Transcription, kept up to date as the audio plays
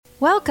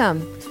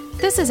Welcome.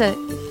 This is a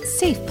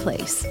safe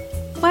place.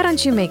 Why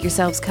don't you make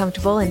yourselves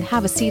comfortable and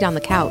have a seat on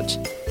the couch?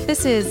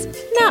 This is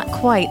not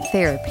quite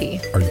therapy.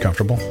 Are you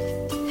comfortable?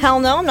 Hell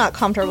no, I'm not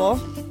comfortable.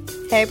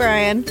 Hey,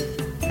 Brian.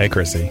 Hey,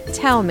 Chrissy.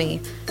 Tell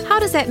me, how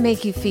does that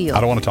make you feel?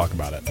 I don't want to talk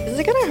about it. Is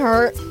it gonna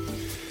hurt?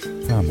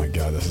 Oh my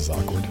God, this is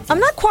awkward.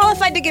 I'm not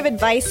qualified to give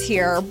advice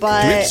here,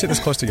 but... Do we have to sit this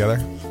close together?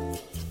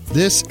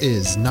 This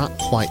is Not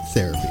Quite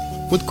Therapy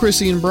with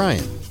Chrissy and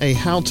Brian, a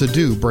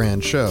how-to-do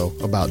brand show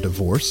about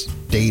divorce,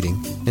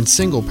 dating, and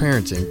single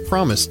parenting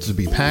promised to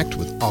be packed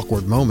with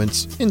awkward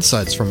moments,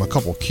 insights from a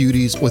couple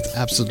cuties with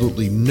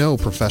absolutely no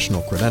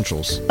professional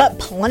credentials, but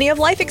plenty of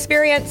life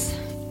experience.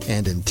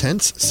 and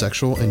intense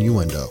sexual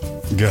innuendo.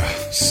 Gah,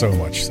 so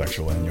much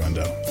sexual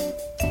innuendo.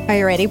 Are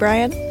you ready,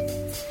 Brian?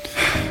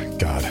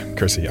 God,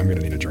 Chrissy, I'm going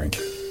to need a drink.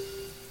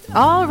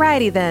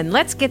 Alrighty then,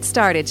 let's get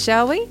started,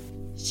 shall we?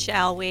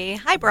 Shall we?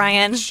 Hi,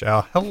 Brian.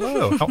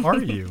 Hello, how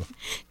are you?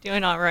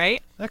 Doing all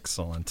right.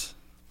 Excellent.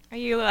 Are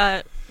you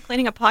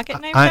cleaning a pocket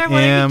knife I there?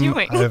 What am. are you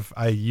doing?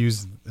 I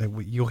used.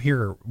 You'll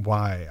hear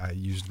why I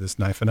used this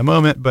knife in a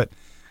moment, but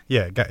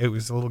yeah, it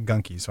was a little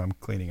gunky, so I'm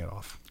cleaning it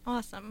off.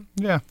 Awesome.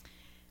 Yeah.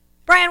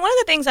 Brian, one of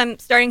the things I'm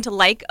starting to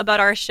like about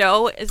our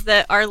show is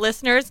that our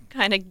listeners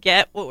kind of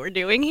get what we're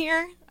doing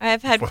here.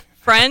 I've had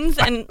friends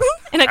and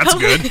a That's couple,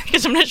 good.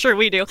 because I'm not sure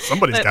we do.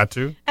 Somebody's but got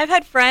to. I've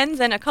had friends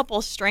and a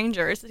couple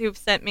strangers who've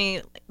sent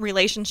me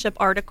relationship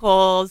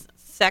articles,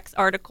 sex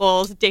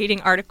articles,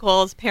 dating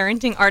articles,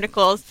 parenting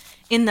articles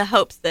in the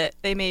hopes that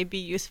they may be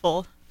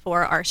useful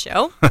for our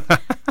show.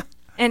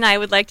 And I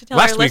would like to tell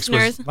our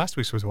listeners. Last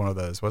week's was one of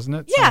those, wasn't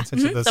it? Yeah,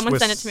 Someone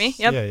sent it to me.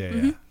 Yep.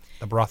 Yeah.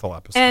 The brothel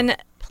episode. And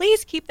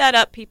please keep that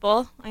up,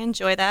 people. I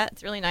enjoy that.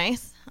 It's really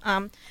nice.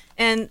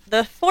 And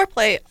the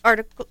foreplay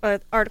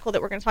article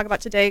that we're going to talk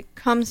about today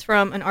comes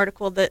from an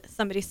article that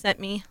somebody sent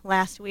me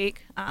last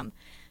week.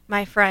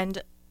 My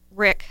friend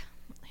Rick,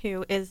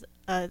 who is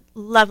a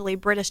lovely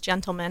British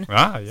gentleman,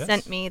 yes.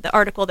 sent me the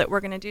article that we're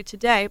going to do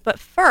today. But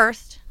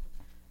first,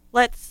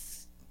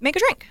 let's make a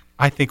drink.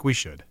 I think we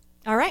should.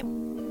 All right.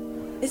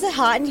 Is it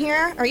hot in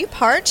here? Are you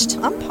parched?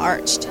 I'm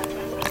parched.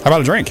 How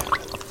about a drink?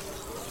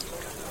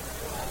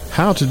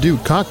 How to Do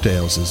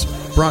Cocktails is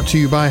brought to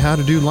you by How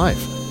to Do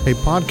Life, a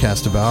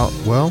podcast about,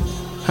 well,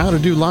 how to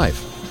do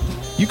life.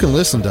 You can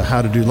listen to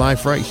How to Do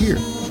Life right here,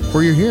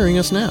 where you're hearing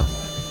us now,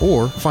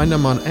 or find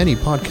them on any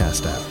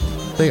podcast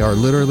app. They are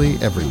literally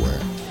everywhere.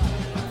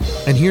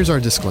 And here's our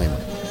disclaimer.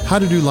 How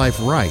to do life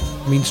right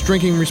means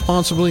drinking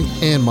responsibly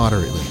and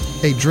moderately.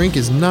 A drink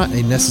is not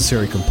a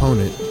necessary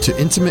component to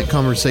intimate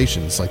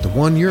conversations like the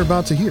one you're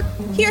about to hear.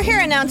 Here,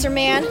 announcer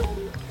man.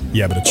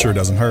 Yeah, but it sure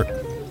doesn't hurt.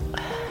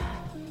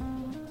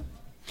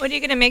 What are you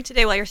going to make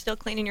today while you're still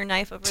cleaning your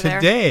knife over there?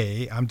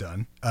 Today, I'm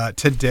done.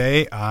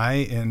 Today,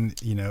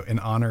 in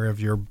honor of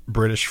your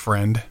British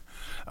friend,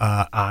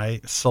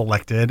 I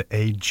selected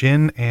a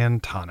gin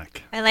and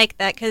tonic. I like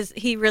that because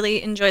he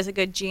really enjoys a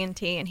good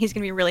G&T, and he's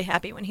going to be really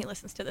happy when he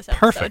listens to this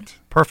episode.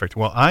 Perfect.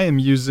 Well, I am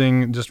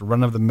using just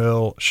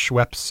run-of-the-mill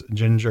Schweppes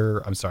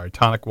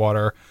tonic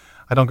water.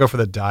 I don't go for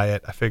the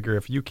diet. I figure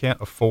if you can't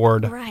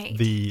afford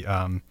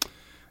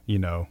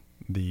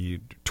the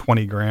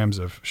 20 grams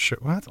of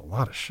sugar. Well, that's a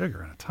lot of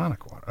sugar in a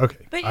tonic water.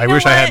 Okay. But I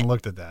wish I hadn't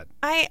looked at that.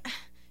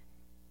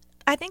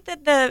 I think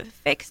that the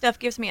fake stuff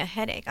gives me a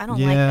headache. I don't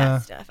like Yeah.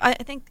 that stuff. I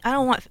think I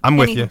don't want I'm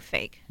with anything you.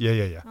 fake.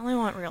 Yeah. I only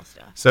want real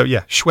stuff. So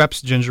yeah,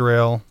 Schweppes ginger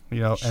ale, and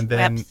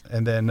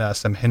Schweppes. then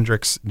some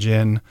Hendrick's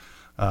gin,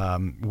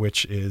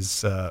 which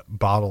is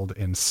bottled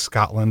in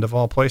Scotland of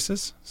all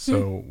places.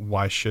 So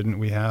why shouldn't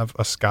we have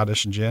a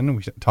Scottish gin?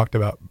 We talked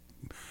about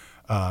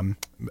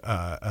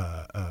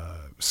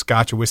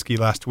Scotch whiskey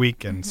last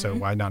week, and so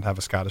why not have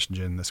a Scottish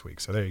gin this week?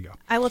 So there you go.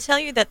 I will tell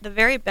you that the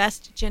very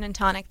best gin and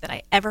tonic that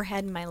I ever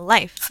had in my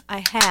life,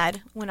 I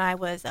had when I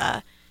was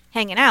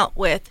hanging out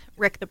with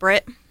Rick the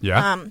Brit.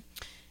 Yeah.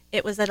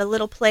 It was at a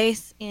little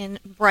place in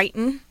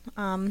Brighton,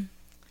 down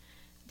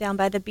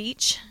by the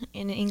beach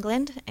in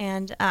England,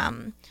 and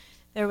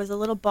there was a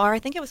little bar. I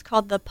think it was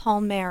called the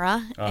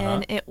Palmera,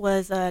 and it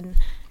was an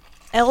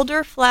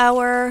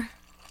elderflower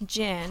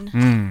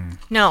gin.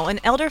 No, an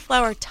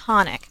elderflower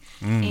tonic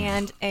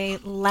and a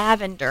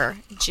lavender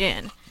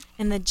gin.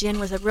 And the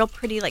gin was a real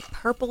pretty, like,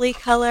 purpley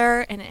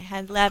color, and it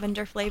had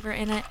lavender flavor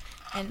in it.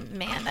 And,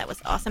 man, that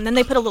was awesome. Then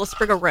they put a little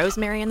sprig of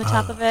rosemary on the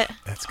top of it.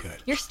 That's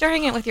good. You're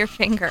stirring it with your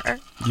finger.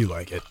 You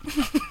like it.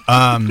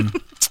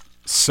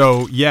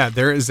 So, yeah,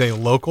 there is a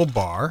local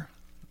bar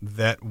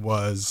that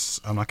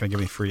was, I'm not going to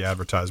give any free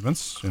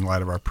advertisements in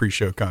light of our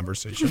pre-show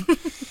conversation,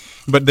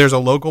 but there's a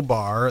local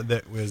bar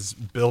that was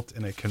built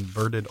in a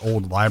converted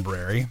old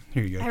library.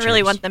 Here you go. I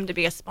really want them to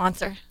be a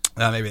sponsor.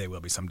 Maybe they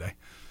will be someday.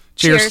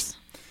 Cheers.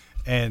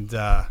 And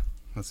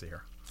let's see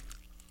here.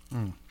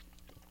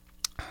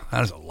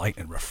 That is a light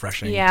and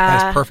refreshing. Yeah.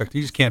 That is perfect.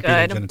 You just can't beat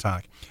a gin and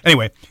tonic.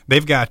 Anyway,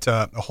 they've got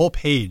a whole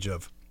page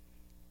of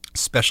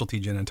specialty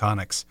gin and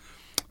tonics.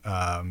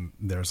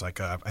 There's I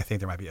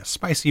think there might be a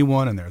spicy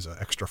one, and there's an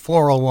extra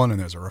floral one, and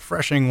there's a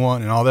refreshing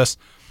one, and all this.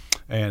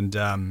 And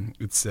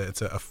it's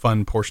a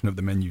fun portion of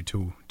the menu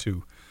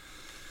to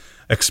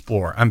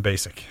explore. I'm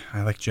basic.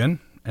 I like gin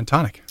and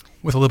tonic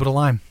with a little bit of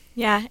lime.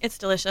 Yeah, it's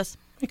delicious.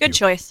 Good you.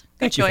 choice. Good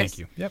Thank you, choice.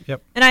 thank you.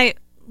 Yep. And I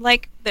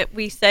like that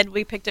we said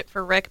we picked it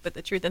for Rick, but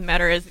the truth of the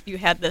matter is you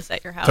had this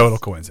at your house. Total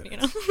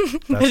coincidence.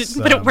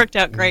 But it worked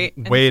out great.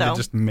 Way to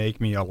just make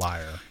me a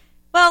liar.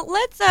 Well,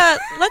 let's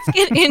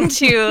get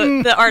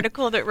into the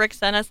article that Rick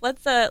sent us.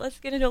 Let's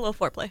get into a little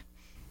foreplay.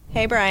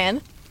 Hey,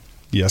 Brian.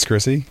 Yes,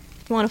 Chrissy?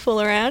 You want to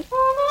fool around?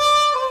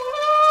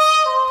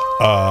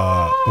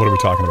 What are we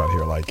talking about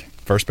here? Like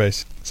first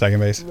base, second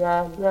base?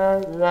 Yikes.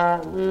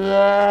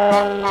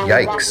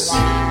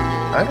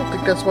 I don't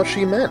think that's what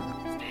she meant.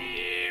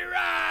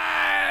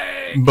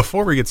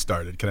 Before we get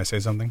started, can I say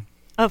something?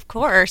 Of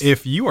course.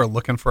 If you are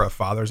looking for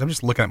I'm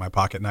just looking at my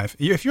pocket knife.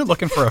 If you're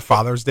looking for a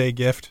Father's Day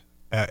gift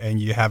and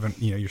you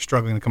haven't, you're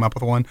struggling to come up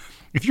with one,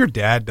 if your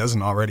dad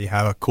doesn't already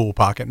have a cool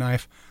pocket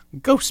knife,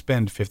 go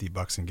spend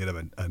 $50 and get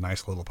him a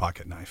nice little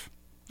pocket knife.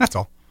 That's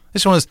all.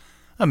 This one is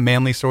a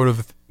manly sort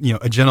of,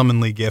 a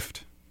gentlemanly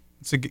gift.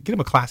 So get him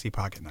a classy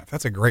pocket knife.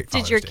 That's a great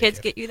Father's Did your Day kids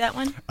gift. get you that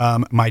one?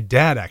 My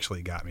dad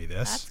actually got me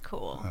this. That's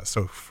cool.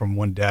 So from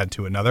one dad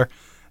to another.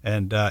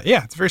 And,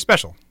 it's very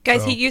special.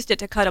 Guys, So, he used it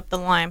to cut up the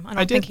lime. I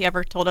don't did. think he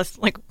ever told us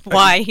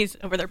why he's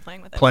over there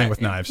playing with it. playing but,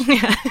 with knives.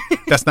 Yeah.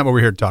 That's not what we're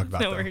here to talk about,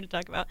 That's what though. we're here to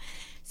talk about.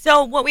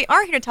 So what we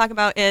are here to talk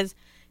about is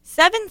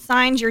 7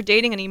 signs you're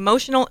dating an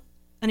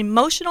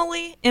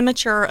emotionally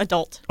immature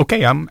adult.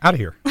 Okay, I'm out of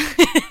here.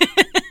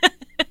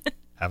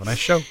 Have a nice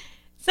show.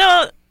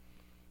 So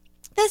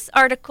this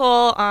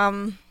article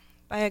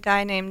by a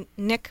guy named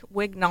Nick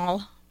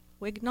Wignall,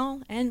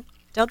 and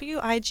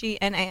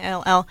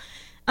Wignall,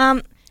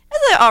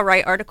 it's an all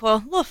right article,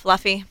 a little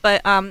fluffy,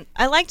 but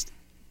I liked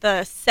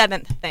the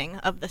 7th thing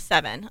of the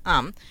 7,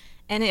 and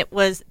it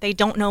was they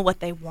don't know what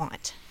they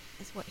want,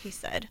 is what he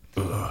said.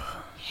 Ugh.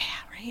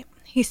 Yeah, right.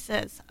 He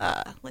says,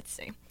 let's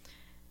see.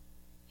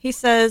 He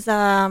says,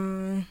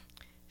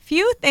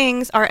 few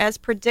things are as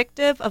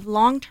predictive of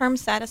long-term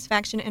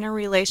satisfaction in a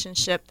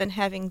relationship than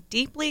having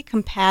deeply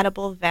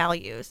compatible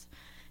values.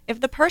 If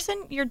the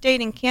person you're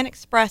dating can't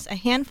express a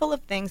handful of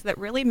things that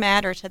really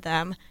matter to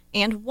them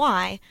and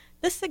why,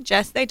 this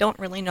suggests they don't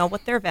really know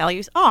what their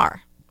values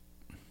are.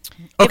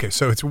 Okay,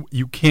 so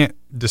you can't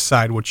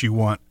decide what you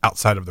want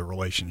outside of the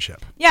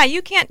relationship. Yeah,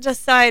 you can't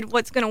decide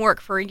what's going to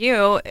work for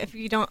you if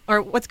you don't,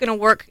 or what's going to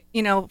work,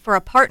 for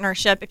a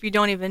partnership if you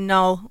don't even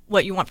know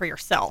what you want for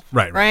yourself.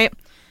 Right.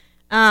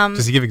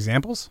 Does he give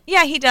examples?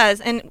 Yeah, he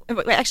does. And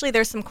actually,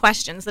 there's some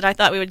questions that I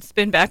thought we would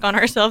spin back on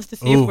ourselves to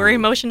see if we're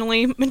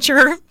emotionally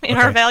mature in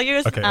our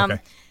values. Okay.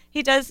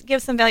 He does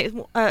give some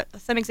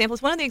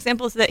examples. One of the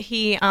examples that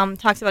he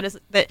talks about is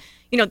that,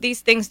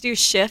 these things do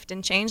shift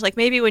and change. Like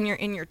maybe when you're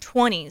in your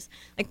 20s,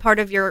 like part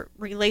of your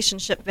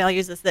relationship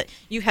values is that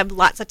you have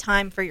lots of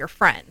time for your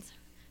friends.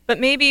 But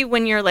maybe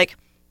when you're like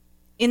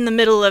in the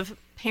middle of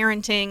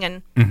parenting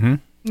and,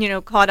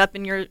 caught up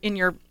in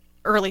your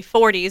early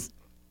 40s,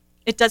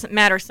 it doesn't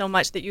matter so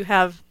much that you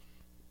have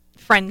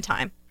friend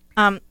time.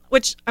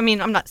 Which,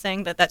 I'm not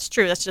saying that that's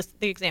true. That's just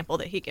the example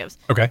that he gives.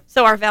 Okay.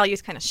 So our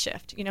values kind of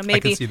shift. Maybe I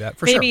can see that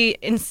for sure. Maybe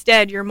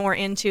instead you're more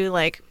into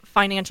like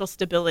financial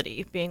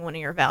stability being one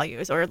of your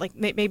values, or like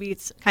maybe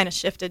it's kind of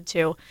shifted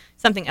to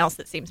something else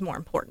that seems more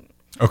important.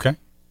 Okay.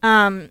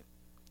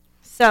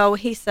 So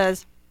he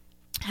says,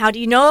 how do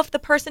you know if the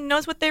person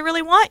knows what they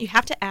really want? You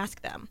have to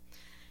ask them.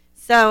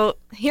 So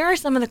here are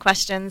some of the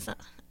questions.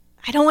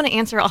 I don't want to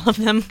answer all of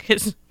them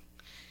because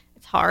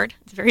it's hard.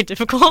 It's very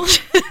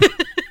difficult.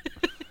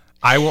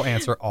 I will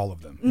answer all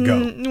of them.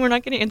 Go. We're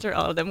not going to answer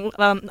all of them.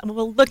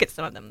 We'll look at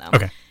some of them, though.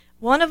 Okay.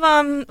 One of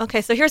them,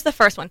 so here's the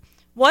first one.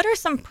 What are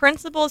some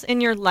principles in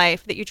your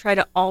life that you try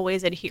to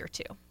always adhere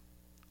to?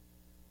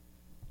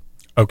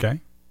 Okay.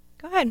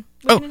 Go ahead.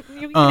 You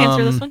can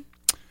answer this one.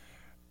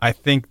 I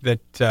think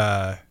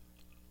that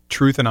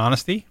truth and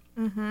honesty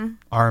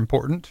are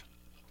important.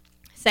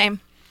 Same.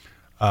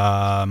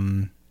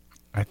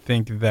 I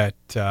think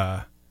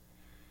that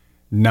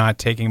not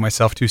taking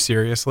myself too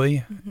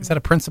seriously. Is that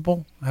a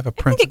principle? I have a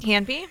principle. I think it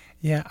can be.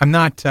 Yeah, I'm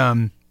not.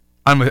 I'm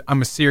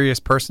a serious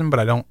person, but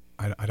I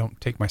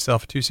don't take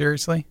myself too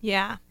seriously.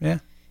 Yeah. Yeah.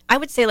 I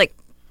would say like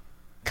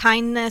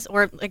kindness,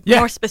 or like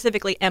more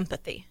specifically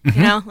empathy.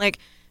 Like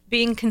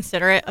being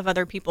considerate of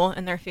other people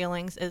and their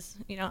feelings is.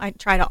 I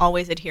try to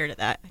always adhere to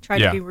that. I try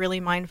to be really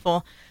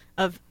mindful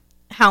of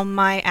how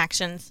my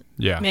actions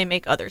may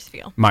make others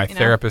feel. My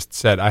therapist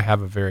said I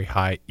have a very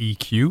high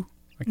EQ.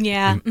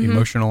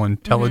 Emotional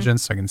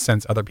intelligence. I can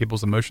sense other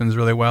people's emotions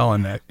really well,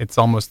 and it's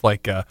almost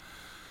like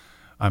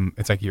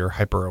it's like you're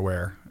hyper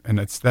aware, and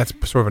that's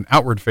sort of an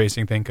outward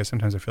facing thing, because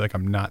sometimes I feel like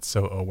I'm not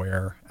so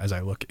aware as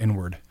I look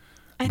inward,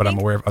 but I'm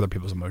aware of other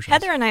people's emotions.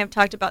 Heather and I have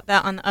talked about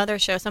that on the other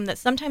show.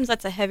 Sometimes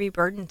that's a heavy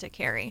burden to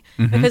carry,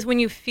 because when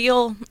you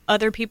feel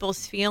other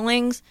people's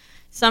feelings,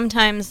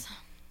 sometimes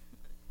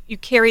you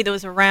carry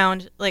those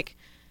around like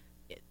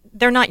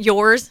they're not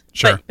yours,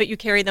 but you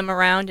carry them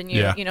around and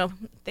you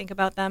think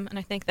about them. And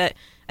I think that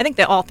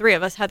all three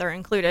of us, Heather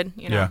included,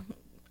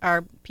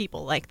 are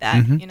people like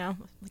that,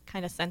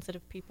 kind of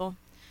sensitive people.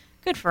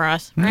 Good for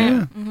us,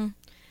 right?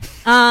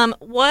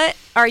 What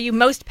are you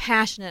most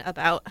passionate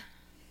about?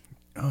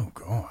 Oh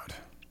God.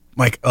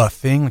 Like a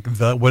thing?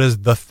 What is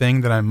the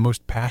thing that I'm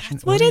most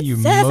passionate about? That's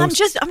what it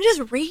says. I'm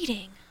just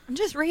reading. I'm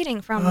just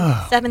reading from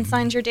 7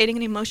 Signs You're Dating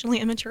an Emotionally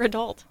Immature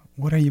Adult.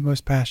 What are you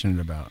most passionate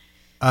about?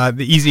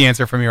 The easy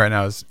answer for me right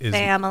now is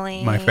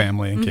family. My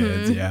family and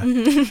kids, yeah.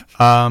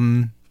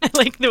 I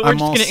like that we're just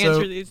going to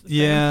answer these.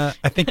 Yeah,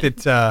 I think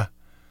that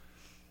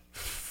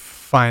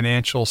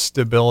financial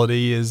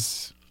stability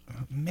is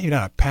maybe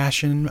not a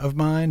passion of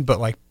mine, but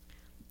like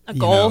a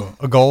goal.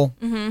 A goal,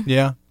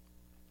 yeah.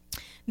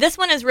 This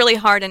one is really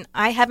hard, and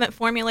I haven't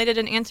formulated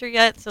an answer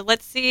yet, so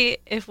let's see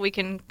if we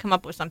can come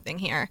up with something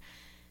here.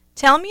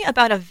 Tell me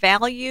about a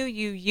value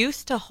you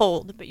used to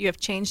hold, but you have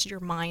changed your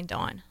mind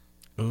on.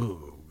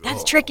 Ooh.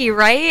 That's tricky,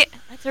 right?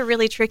 That's a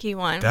really tricky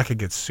one. That could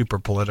get super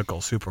political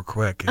super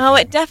quick. Oh,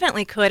 it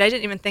definitely could. I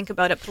didn't even think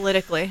about it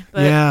politically.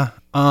 But yeah.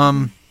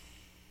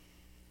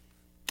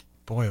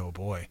 Boy, oh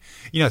boy.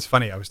 You know, it's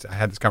funny. I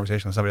had this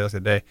conversation with somebody else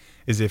today.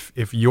 Is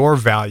if your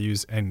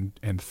values and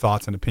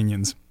thoughts and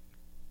opinions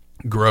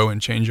grow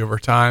and change over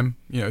time,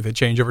 they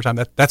change over time.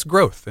 That's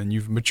growth, and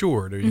you've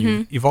matured or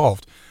you've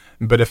evolved.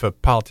 But if a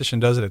politician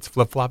does it, it's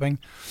flip-flopping.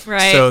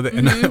 Right. So,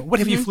 what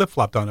have you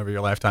flip-flopped on over your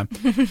lifetime?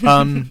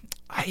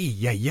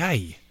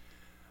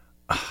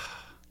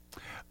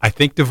 I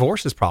think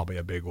divorce is probably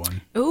a big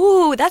one.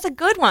 Ooh, that's a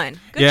good one.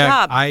 Good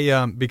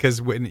job.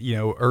 Because when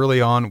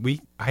early on,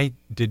 I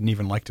didn't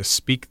even like to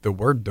speak the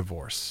word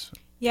divorce.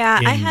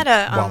 Yeah, I had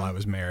while I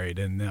was married,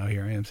 and now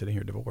here I am sitting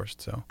here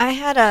divorced. So I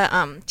had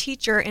a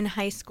teacher in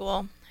high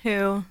school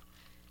who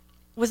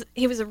was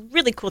a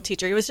really cool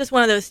teacher. He was just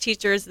one of those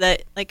teachers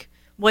that like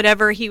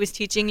whatever he was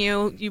teaching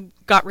you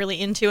got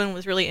really into and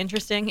was really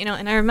interesting,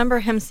 And I remember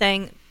him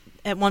saying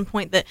at one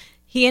point that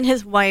he and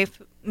his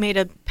wife made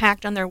a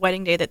pact on their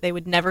wedding day that they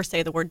would never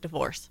say the word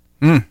divorce.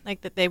 Like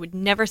that they would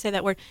never say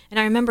that word. And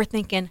I remember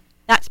thinking,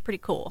 that's pretty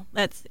cool.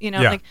 That's,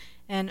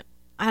 and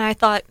I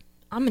thought,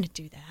 I'm going to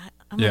do that.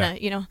 I'm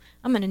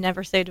going to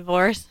never say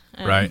divorce.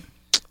 And right.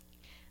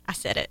 I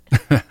said it.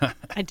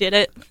 I did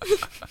it.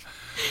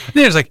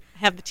 There's like, I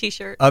have the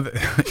T-shirt.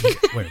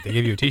 Wait, they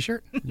gave you a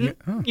T-shirt? You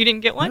didn't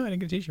get one? No, I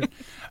didn't get a T-shirt.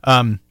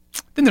 Then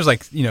there's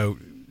like,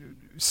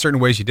 certain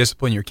ways you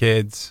discipline your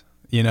kids,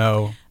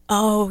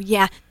 Oh,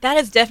 yeah. That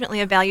is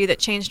definitely a value that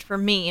changed for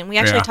me. And we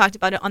actually talked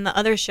about it on the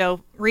other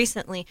show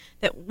recently,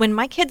 that when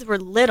my kids were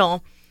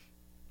little,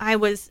 I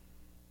was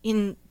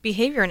in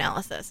behavior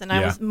analysis, and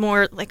I was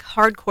more like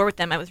hardcore with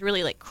them. I was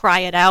really like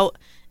cry it out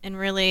and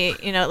really,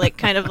 like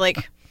kind of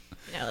like,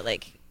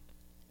 like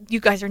you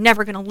guys are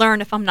never going to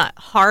learn if I'm not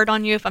hard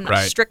on you, if I'm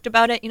not strict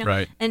about it,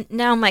 Right. And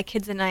now my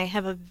kids and I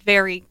have a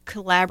very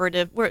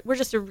collaborative, we're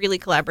just a really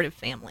collaborative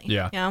family.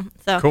 Yeah.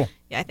 So, cool.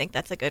 Yeah, I think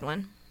that's a good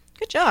one.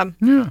 Good job.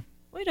 Yeah.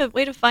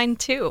 Way to find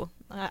two.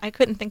 I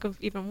couldn't think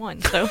of even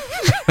one. So,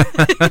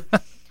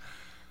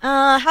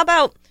 how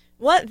about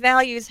what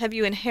values have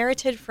you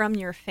inherited from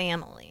your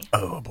family?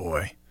 Oh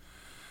boy.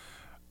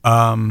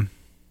 I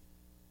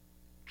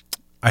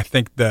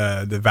think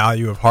the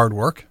value of hard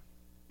work,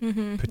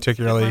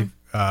 particularly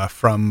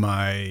from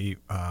my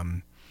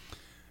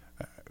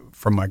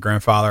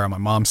grandfather on my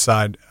mom's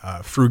side,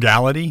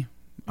 frugality.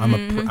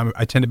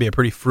 I tend to be a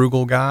pretty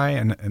frugal guy,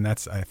 and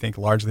that's I think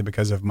largely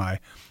because of my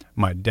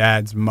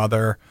dad's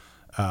mother.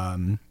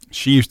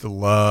 She used to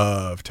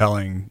love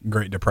telling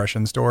Great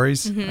Depression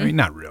stories. I mean,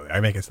 not really. I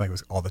make it like it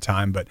was all the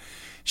time, but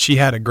she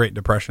had a Great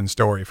Depression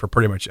story for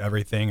pretty much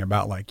everything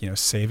about like,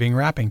 saving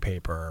wrapping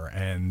paper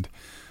and,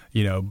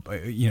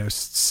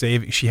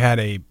 saving. She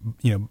had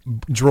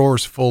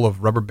drawers full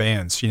of rubber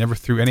bands. She never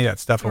threw any of that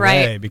stuff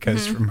away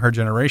because from her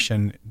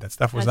generation, that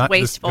stuff was not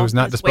wasteful. It was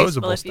not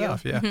disposable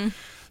stuff. Yeah.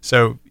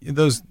 So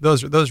those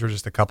were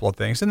just a couple of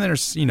things. And then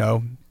there's,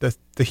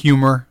 the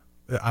humor.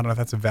 I don't know if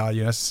that's a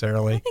value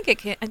necessarily. I think it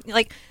can.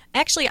 Like,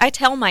 actually, I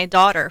tell my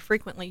daughter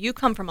frequently, you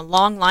come from a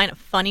long line of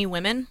funny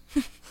women.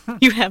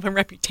 You have a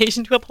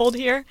reputation to uphold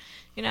here,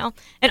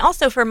 And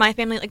also for my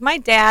family, like my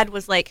dad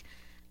was like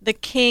the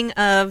king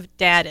of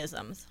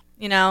dadisms,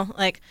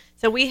 Like,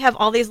 so we have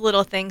all these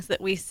little things that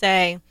we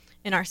say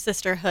in our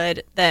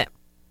sisterhood that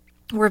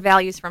were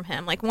values from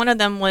him. Like one of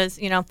them was,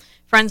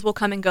 friends will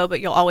come and go,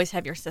 but you'll always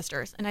have your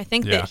sisters. And I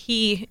think that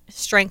he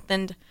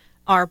strengthened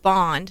our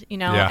bond,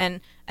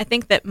 and I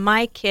think that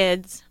my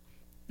kids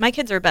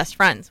are best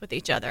friends with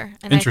each other.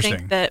 And I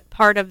think that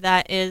part of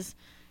that is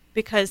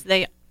because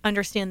they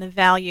understand the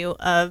value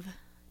of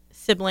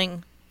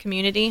sibling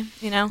community,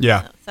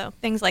 Yeah. So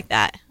things like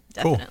that,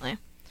 definitely. Cool.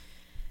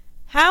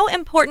 How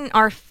important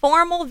are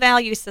formal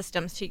value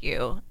systems to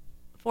you?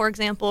 For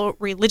example,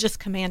 religious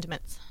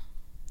commandments.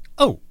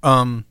 Oh,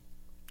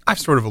 I've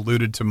sort of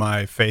alluded to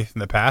my faith in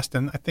the past,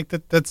 and I think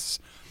that's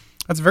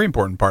a very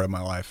important part of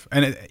my life.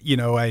 And,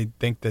 I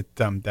think that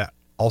that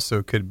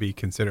also could be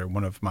considered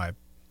one of my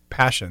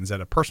passions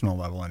at a personal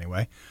level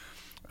anyway.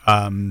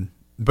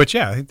 But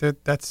yeah, I think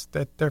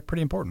that they're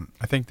pretty important.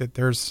 I think that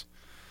there's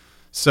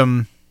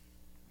some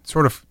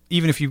sort of,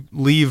 even if you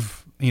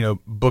leave,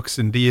 books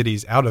and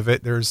deities out of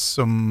it, there's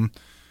some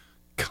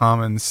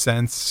common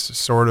sense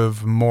sort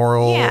of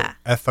moral, Yeah.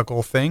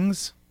 ethical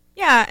things.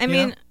 Yeah, I You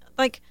mean, know?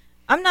 like,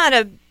 I'm not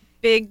a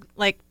big,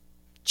 like,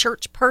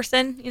 church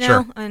person, you know?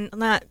 Sure. And I'm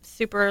not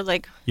super,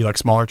 like, You like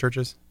smaller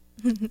churches?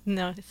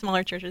 no,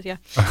 smaller churches, yeah.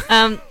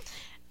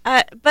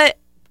 But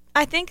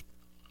I think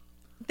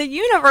the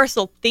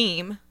universal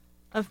theme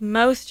of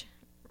most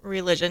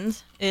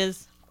religions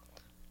is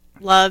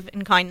love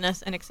and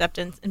kindness and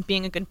acceptance and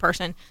being a good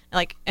person.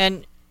 Like,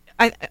 and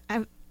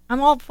I'm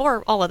all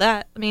for all of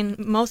that. I mean,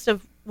 most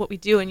of what we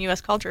do in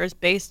U.S. culture is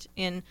based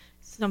in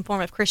some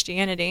form of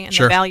Christianity and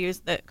Sure. the values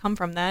that come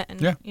from that. And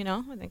Yeah. you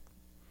know, I think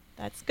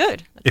that's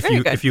good. That's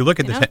very good. If you look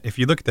at know? if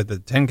you look at the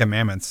Ten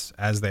Commandments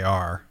as they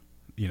are,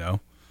 you know,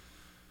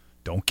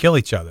 don't kill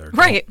each other.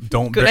 Right.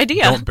 Don't Good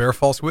idea. Don't bear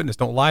false witness.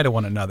 Don't lie to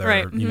one another.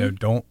 Right. You know,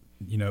 don't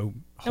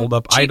hold Don't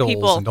up cheat idols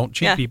people. and don't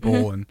cheat Yeah.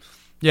 people and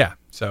yeah.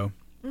 So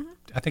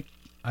I think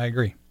I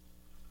agree.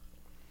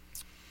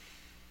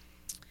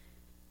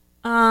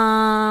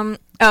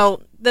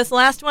 Oh, this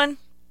last one,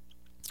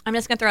 I'm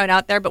just gonna throw it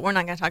out there, but we're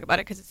not gonna talk about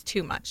it because it's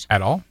too much.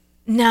 At all?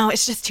 No,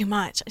 it's just too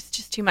much. It's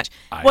just too much.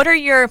 What are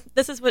your?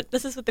 This is what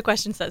the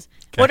question says.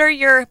 Okay. What are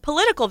your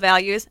political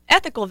values,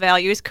 ethical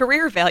values,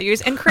 career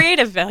values, and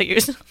creative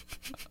values?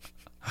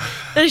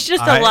 There's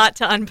just a lot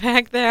to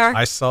unpack there.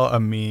 I saw a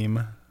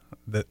meme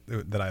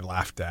that I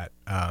laughed at.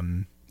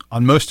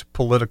 On most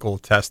political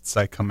tests,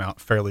 I come out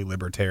fairly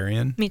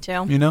libertarian. Me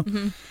too. You know?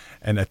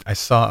 And I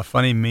saw a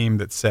funny meme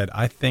that said,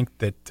 I think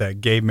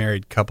that gay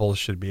married couples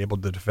should be able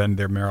to defend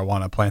their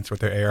marijuana plants with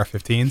their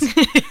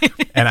AR-15s.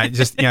 And I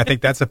just, I think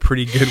that's a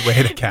pretty good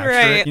way to capture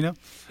it, you know?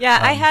 Yeah,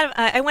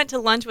 I went to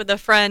lunch with a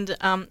friend.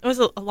 It was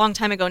a long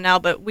time ago now,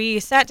 but we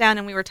sat down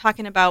and we were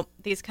talking about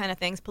these kind of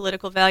things,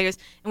 political values,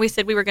 and we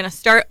said we were going to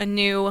start a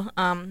new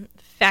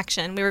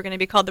faction. We were going to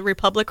be called the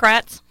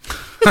Republicrats.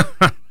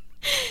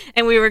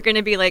 And we were going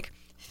to be like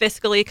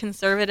fiscally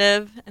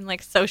conservative and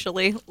like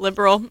socially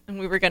liberal, and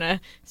we were going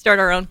to start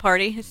our own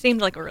party. It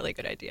seemed like a really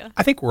good idea.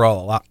 I think we're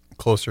all a lot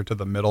closer to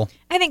the middle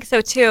I think so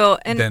too.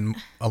 And than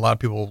a lot of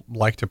people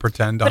like to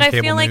pretend on but I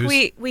cable feel like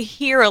news. we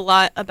hear a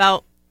lot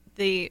about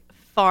the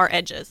far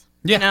edges,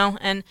 Yeah. you know,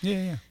 and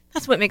Yeah.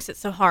 that's what makes it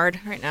so hard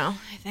right now,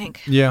 I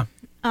think. Yeah.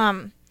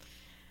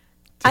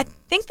 I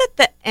think that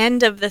the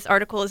end of this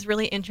article is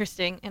really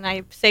interesting, and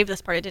I saved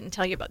this part. I didn't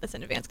tell you about this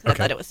in advance because I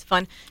thought it was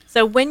fun.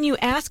 So when you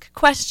ask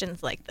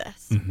questions like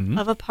this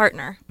of a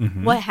partner,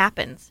 what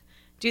happens?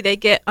 Do they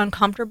get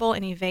uncomfortable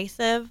and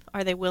evasive?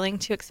 Are they willing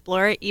to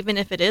explore it even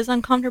if it is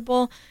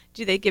uncomfortable?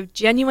 Do they give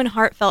genuine,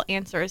 heartfelt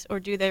answers, or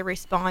do they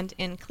respond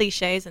in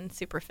cliches and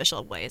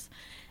superficial ways?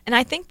 And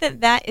I think that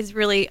that is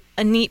really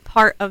a neat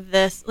part of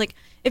this. Like,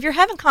 if you're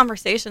having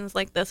conversations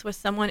like this with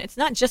someone, it's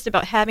not just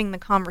about having the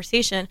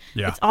conversation.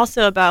 Yeah. It's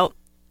also about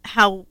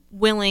how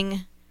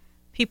willing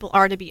people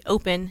are to be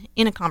open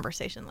in a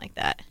conversation like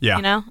that. Yeah.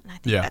 You know? And I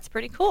think Yeah. that's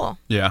pretty cool.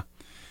 Yeah.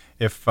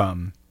 If,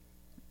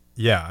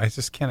 I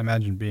just can't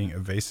imagine being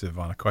evasive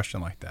on a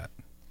question like that,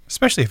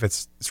 especially if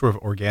it's sort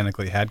of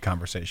organically had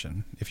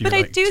conversation. But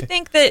I do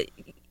think that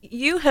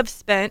you have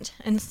spent,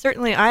 and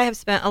certainly I have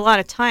spent a lot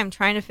of time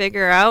trying to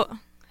figure out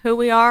who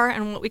we are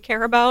and what we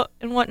care about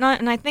and whatnot.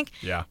 And I think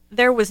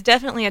there was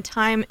definitely a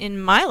time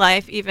in my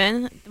life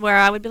even where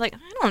I would be like,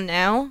 I don't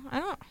know.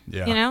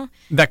 You know?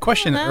 That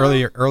question know.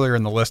 earlier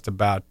in the list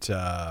about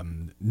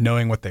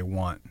knowing what they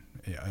want.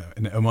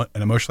 An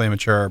emotionally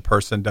immature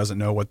person doesn't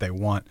know what they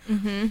want.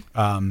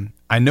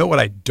 I know what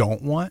I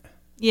don't want.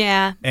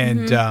 Yeah.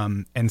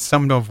 And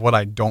some of what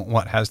I don't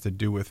want has to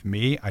do with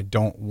me. I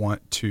don't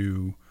want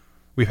to.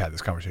 We've had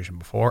this conversation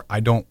before.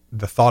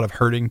 The thought of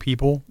hurting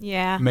people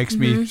makes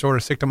me sort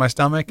of sick to my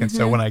stomach. And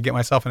so when I get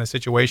myself in a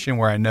situation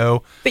where I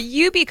know. But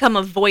you become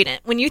avoidant.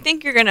 When you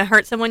think you're going to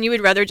hurt someone, you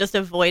would rather just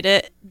avoid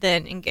it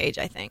than engage,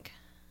 I think.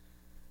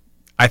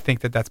 I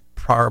think that's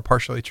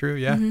partially true,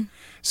 yeah.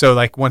 So,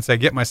 like, once I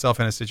get myself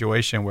in a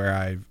situation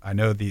where I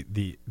know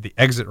the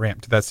exit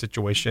ramp to that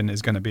situation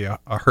is going to be a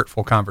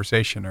hurtful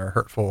conversation or a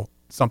hurtful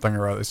something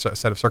or other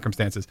set of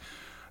circumstances,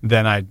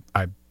 then I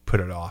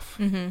put it off.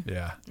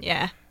 Yeah.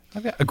 Yeah.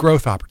 I've got a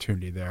growth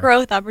opportunity there.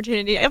 Growth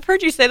opportunity. I've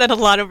heard you say that a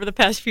lot over the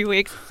past few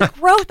weeks.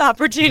 Growth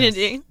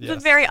opportunity. Yes. It's a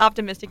very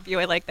optimistic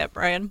view. I like that,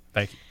 Brian.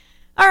 Thank you.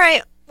 All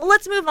right. Well,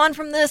 let's move on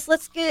from this.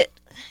 Let's get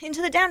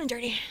into the down and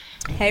dirty.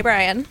 Hey,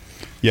 Brian.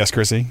 Yes,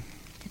 Chrissy.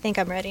 I think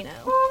I'm ready now.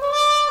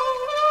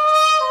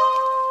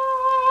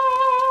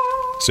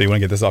 So you want to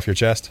get this off your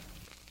chest?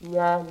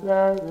 Let's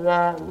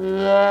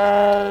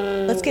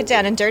get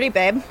down and dirty,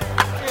 babe. It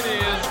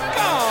is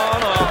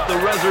gone off the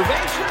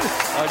reservation.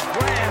 A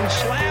grand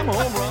slam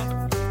home run.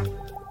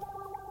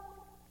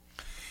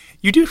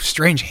 You do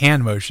strange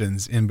hand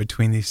motions in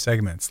between these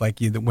segments, like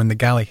when the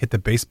guy hit the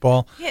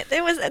baseball. Yeah,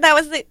 that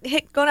was the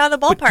hit going out of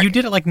the But ballpark. you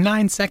did it like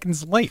 9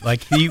 seconds late.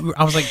 Like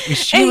I was like, is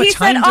she and on a he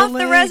time said delay? off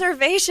the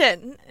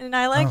reservation, and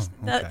I liked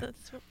that. okay.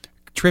 That's,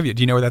 Trivia.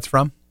 Do you know where that's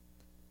from?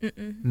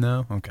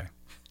 No. Okay.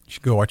 You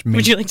should go watch.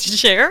 would you like to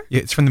share? Yeah,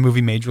 it's from the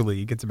movie Major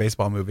League. It's a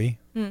baseball movie.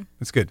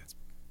 It's good. It's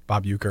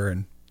Bob Uecker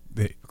and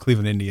the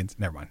Cleveland Indians.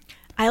 Never mind.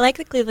 I like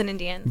the Cleveland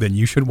Indians. Then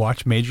you should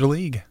watch Major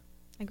League.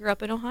 I grew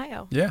up in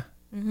Ohio. Yeah.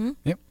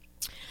 Yep.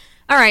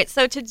 All right,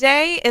 so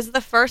today is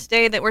the first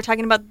day that we're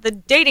talking about the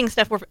dating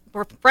stuff.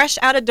 We're fresh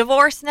out of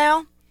divorce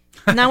now.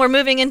 Now we're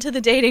moving into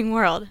the dating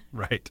world.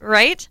 Right.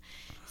 Right?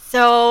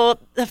 So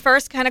the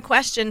first kind of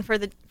question for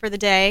the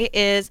day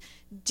is,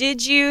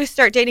 did you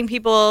start dating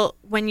people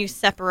when you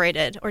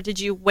separated, or did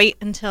you wait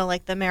until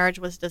like the marriage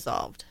was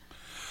dissolved?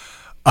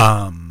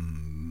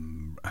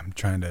 I'm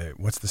trying to.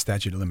 What's the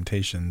statute of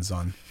limitations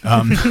on?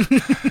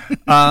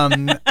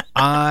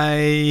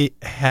 I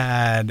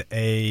had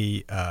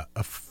a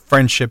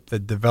friendship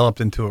that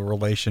developed into a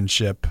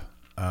relationship,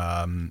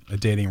 a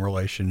dating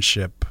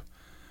relationship,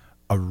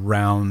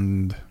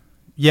 around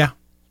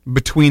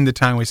between the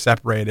time we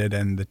separated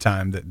and the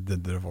time that the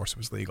divorce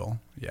was legal.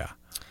 Yeah.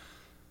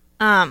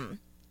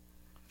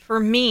 For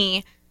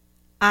me,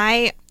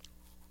 I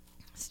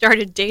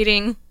started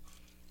dating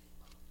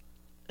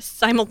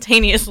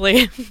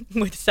simultaneously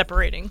with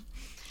separating.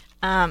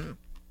 Kind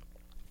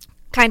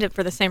of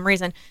for the same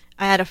reason.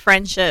 I had a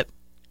friendship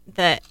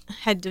that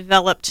had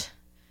developed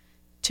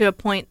to a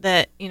point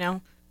that,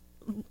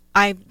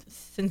 I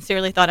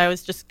sincerely thought I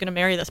was just going to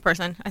marry this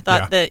person. I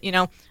thought that,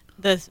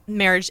 the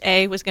marriage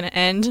A was going to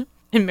end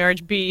and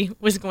marriage B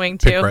was going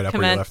to pick right up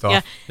where you left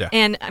off. Yeah.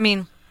 And I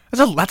mean,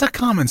 that's a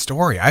common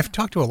story. I've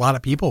talked to a lot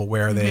of people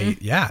where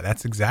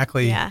that's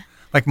exactly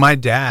like my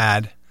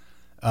dad.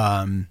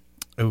 I'm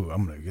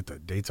going to get the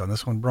dates on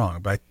this one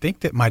wrong, but I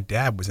think that my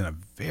dad was in a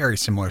very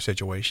similar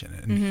situation,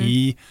 and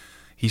he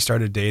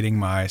started dating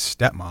my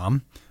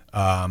stepmom.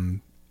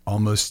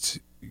 Almost,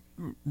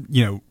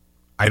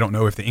 I don't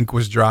know if the ink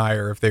was dry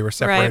or if they were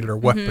separated or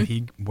what, but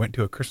he went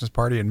to a Christmas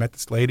party and met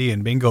this lady,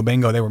 and bingo,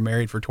 they were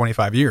married for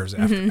 25 years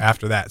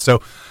after that.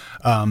 So,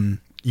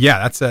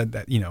 that's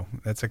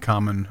a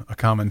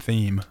common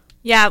theme.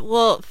 Yeah.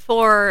 Well,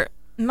 for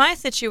my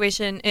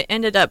situation, it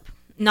ended up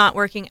not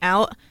working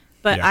out.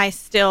 But I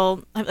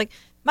still,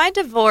 my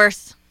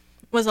divorce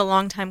was a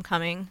long time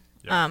coming,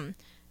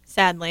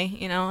 sadly,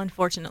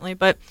 unfortunately.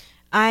 But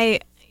I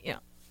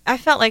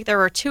felt like there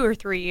were 2 or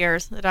 3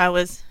 years that I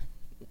was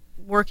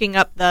working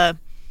up the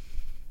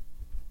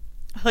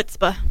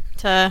chutzpah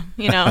to,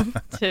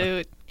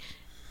 to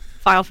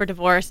file for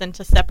divorce and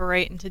to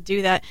separate and to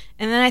do that.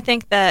 And then I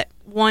think that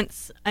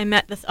once I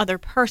met this other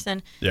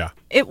person,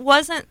 it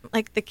wasn't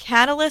like the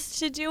catalyst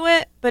to do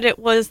it, but it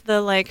was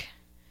the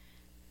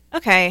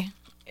okay.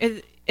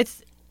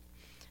 It's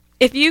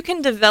if you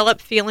can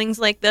develop feelings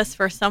like this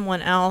for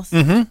someone else,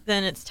 then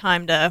it's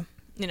time to,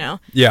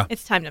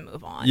 it's time to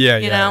move on.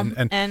 Yeah.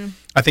 And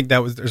I think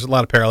there's a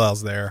lot of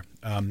parallels there,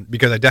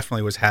 because I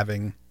definitely was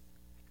having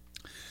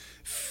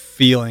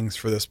feelings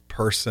for this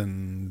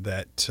person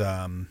that,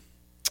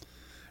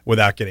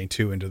 without getting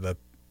too into the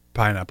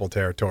pineapple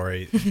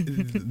territory,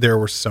 there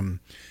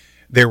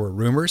were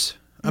rumors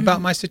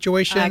about my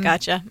situation. I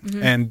gotcha.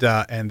 And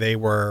they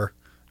were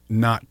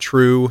not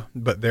true,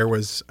 but there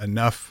was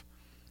enough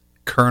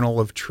kernel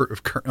of truth.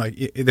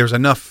 There's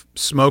enough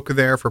smoke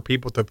there for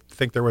people to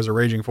think there was a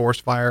raging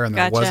forest fire, and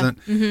there wasn't.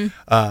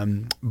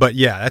 But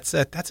that's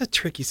a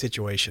tricky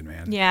situation,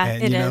 man. Yeah,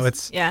 and,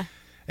 is.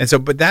 And so,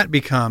 but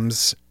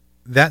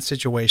that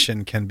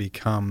situation can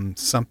become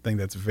something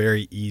that's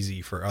very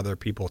easy for other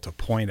people to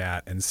point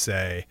at and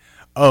say,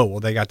 oh, well,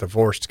 they got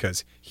divorced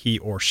because he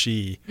or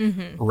she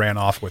ran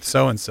off with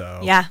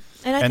so-and-so. Yeah.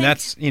 And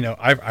that's,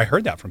 I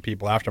heard that from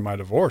people after my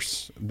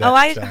divorce.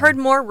 I heard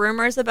more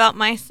rumors about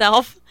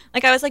myself.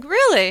 I was like,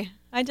 really?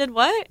 I did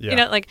what?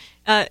 Yeah.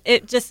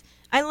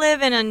 I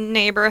live in a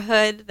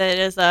neighborhood that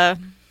is a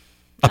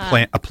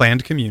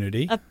planned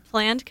community. A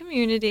planned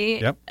community.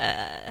 Yep.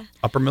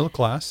 Upper middle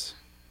class.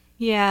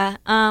 Yeah.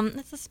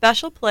 It's a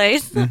special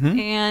place.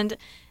 And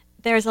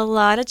there's a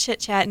lot of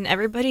chit-chat, and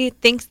everybody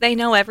thinks they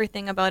know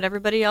everything about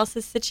everybody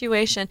else's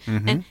situation.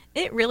 And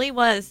it really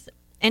was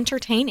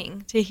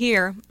entertaining to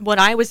hear what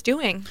I was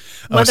doing,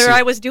 whether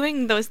I was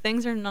doing those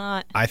things or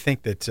not. I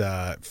think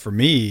that for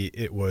me,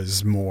 it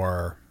was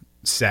more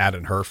sad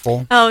and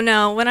hurtful. Oh,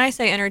 no. When I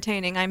say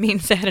entertaining, I mean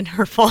sad and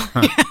hurtful.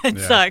 It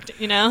sucked,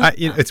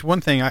 It's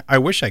one thing. I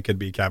wish I could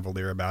be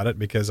cavalier about it,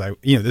 because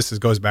this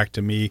goes back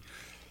to me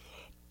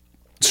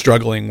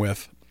struggling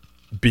with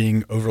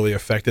being overly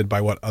affected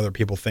by what other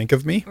people think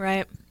of me.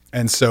 Right.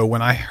 And so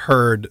when I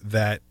heard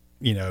that,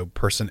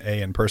 person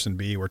A and person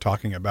B were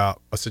talking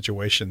about a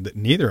situation that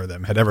neither of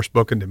them had ever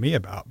spoken to me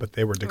about, but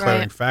they were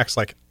declaring facts.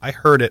 I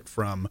heard it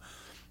from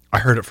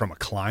a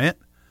client.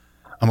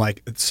 I'm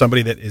like, it's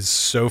somebody that is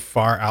so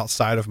far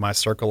outside of my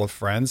circle of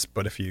friends,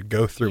 but if you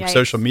go through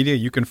social media,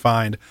 you can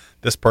find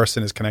this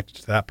person is connected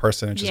to that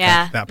person and just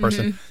connected to that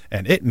person.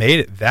 And it made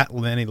it that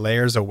many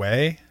layers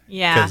away.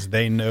 Yeah. Because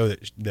they know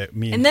that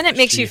me and then it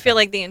makes you feel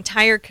like the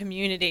entire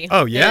community.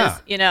 Oh, yeah.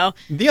 Is,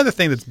 The other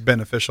thing that's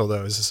beneficial,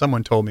 though, is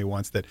someone told me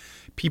once that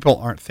people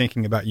aren't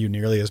thinking about you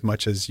nearly as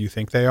much as you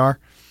think they are.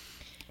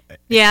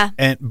 Yeah.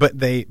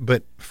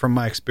 But from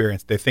my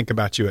experience, they think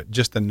about you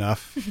just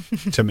enough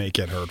to make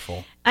it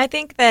hurtful. I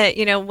think that,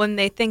 when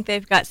they think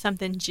they've got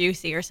something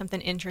juicy or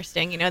something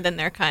interesting, then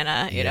they're kind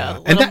of, a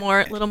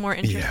little more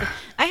interested. Yeah.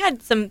 I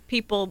had some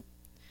people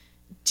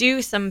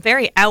do some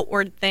very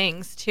outward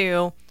things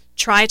to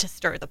try to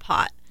stir the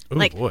pot. Ooh,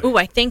 boy.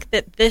 I think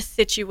that this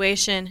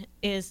situation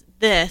is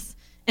this,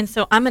 and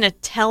so I'm going to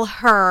tell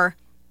her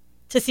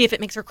to see if it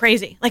makes her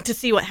crazy, like to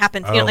see what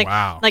happens. Oh,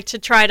 wow. Like to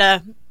try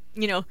to,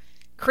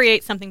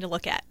 create something to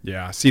look at.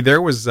 Yeah. See, there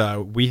was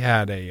we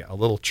had a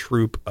little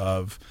troupe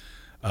of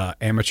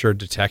amateur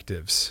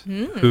detectives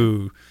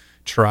who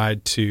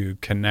tried to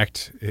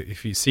connect.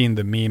 If you've seen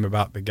the meme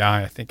about the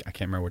guy, I can't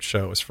remember which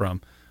show it was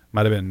from.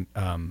 Might have been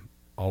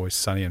Always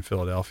Sunny in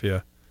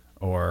Philadelphia,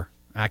 or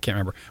I can't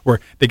remember, where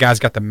the guy's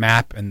got the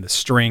map and the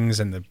strings,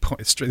 and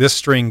this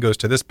string goes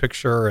to this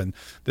picture, and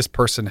this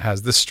person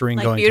has this string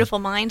Like going. Beautiful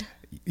Mind.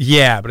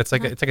 Yeah, but it's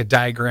like it's like a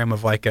diagram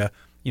of like a,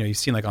 you've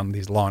seen like on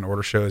these Law and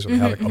Order shows where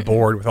they have like a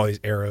board with all these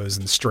arrows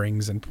and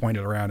strings and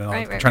pointed around and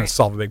all, trying to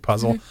solve a big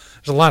puzzle.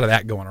 There's a lot of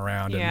that going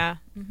around. Yeah.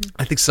 And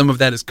I think some of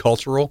that is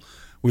cultural.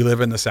 We live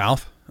in the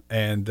South,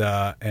 and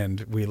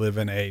we live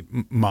in a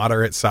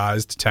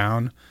moderate-sized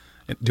town.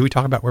 Do we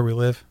talk about where we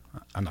live?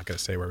 I'm not going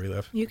to say where we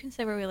live. You can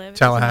say where we live.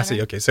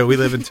 Tallahassee. Okay, so we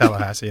live in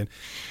Tallahassee,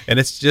 and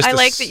it's just. I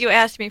like that you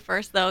asked me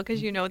first, though,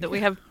 because you know that we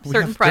have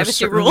certain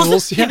privacy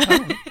rules.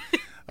 Yeah.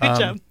 Good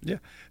job. Yeah.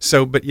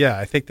 So, but yeah,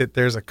 I think that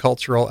there's a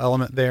cultural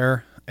element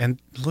there. And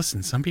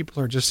listen, some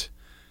people are just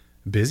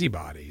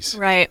busybodies.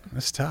 Right.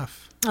 That's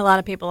tough. A lot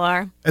of people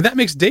are. And that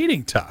makes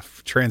dating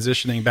tough.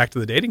 Transitioning back to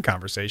the dating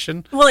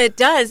conversation. Well, it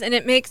does, and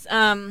it makes.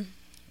 Well,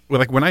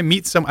 like when I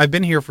meet I've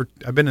been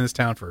in this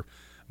town for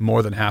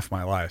more than half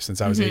my life,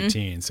 since I was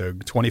 18. So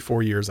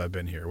 24 years I've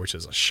been here, which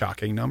is a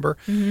shocking number.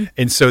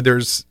 And so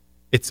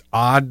it's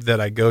odd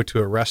that I go to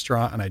a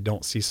restaurant and I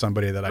don't see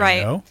somebody that I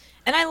know.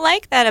 And I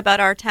like that about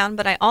our town,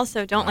 but I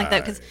also don't like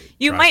that because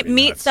you might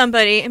meet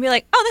somebody and be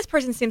like, "Oh, this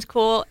person seems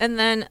cool," and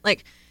then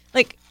like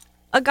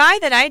a guy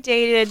that I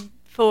dated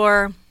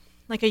for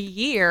like a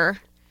year,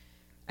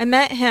 I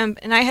met him,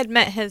 and I had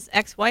met his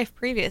ex-wife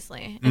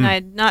previously, and I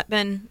had not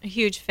been a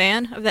huge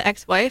fan of the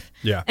ex-wife.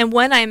 Yeah. And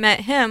when I met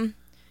him,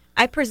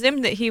 I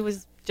presumed that he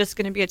was just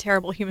going to be a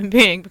terrible human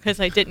being because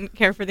I didn't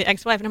care for the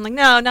ex-wife, and I'm like,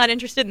 no, not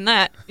interested in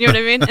that. You know what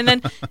I mean? And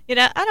then,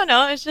 I don't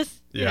know. It's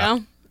just,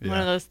 one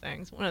of those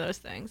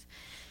things.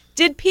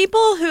 Did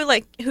people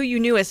who you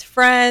knew as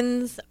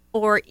friends,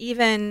 or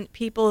even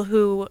people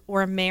who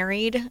were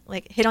married,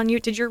 like hit on you?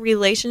 Did your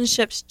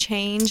relationships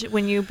change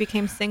when you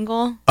became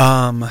single?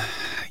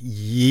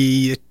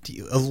 Yeah,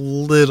 a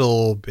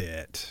little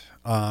bit.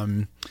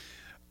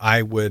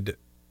 I would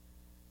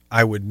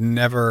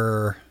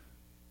never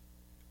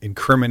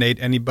incriminate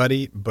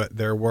anybody, but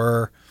there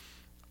were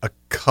a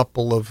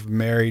couple of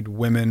married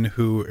women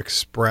who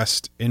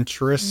expressed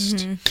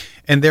interest.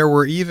 And there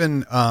were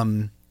even,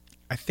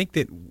 I think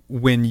that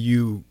when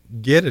you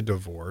get a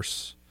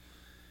divorce,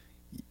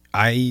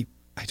 I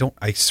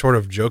sort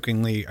of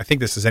jokingly, I think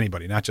this is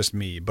anybody, not just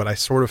me, but I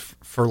sort of,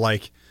 for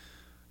like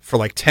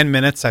 10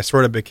 minutes, I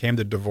sort of became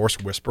the divorce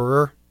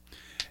whisperer.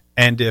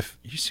 And if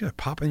you see a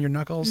pop in your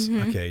knuckles,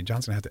 okay,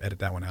 John's gonna have to edit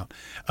that one out.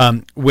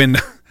 When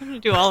I'm gonna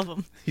do all of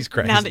them. He's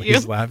crazy.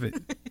 He's laughing.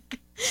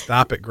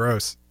 Stop it,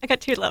 gross. I got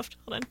 2 left.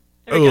 Hold on.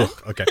 There we go.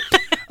 Okay.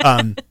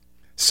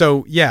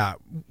 So yeah,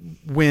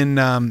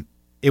 when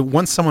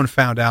once someone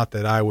found out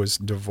that I was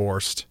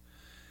divorced,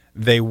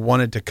 they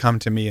wanted to come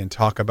to me and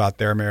talk about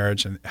their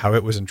marriage and how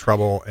it was in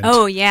trouble. And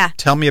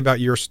tell me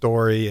about your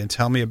story and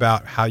tell me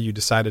about how you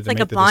decided to make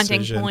the decision.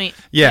 It's like a bonding point.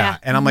 Yeah.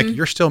 And I'm like,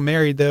 you're still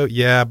married though?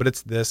 Yeah, but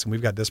it's this, and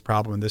we've got this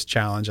problem and this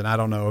challenge, and I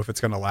don't know if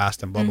it's going to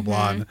last, and blah, blah,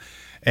 blah.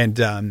 And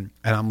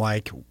I'm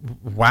like,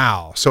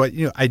 wow. So,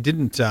 I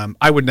didn't,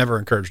 I would never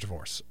encourage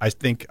divorce. I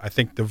think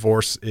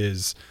divorce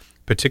is,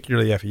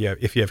 particularly if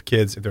you have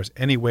kids, if there's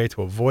any way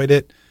to avoid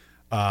it,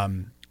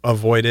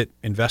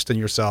 invest in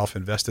yourself,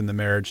 invest in the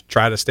marriage,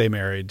 try to stay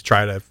married,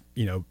 try to,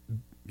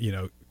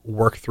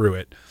 work through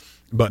it.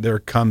 But there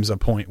comes a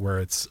point where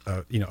it's,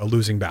 a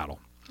losing battle.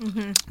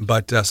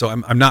 But so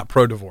I'm not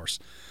pro-divorce.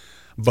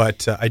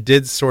 But I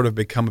did sort of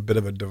become a bit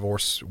of a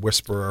divorce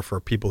whisperer for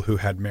people who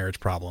had marriage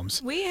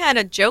problems. We had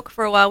a joke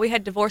for a while. We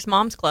had Divorce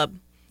Moms Club.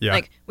 Yeah.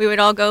 Like we would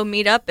all go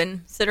meet up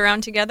and sit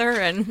around together,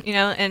 and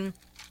and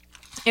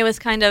it was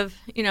kind of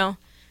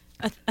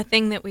a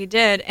thing that we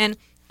did. And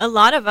a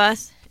lot of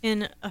us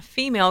in a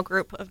female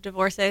group of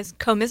divorcees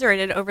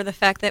commiserated over the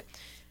fact that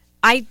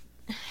I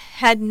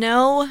had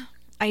no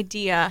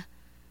idea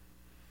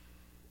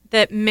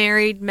that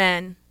married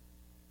men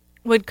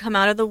would come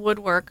out of the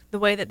woodwork the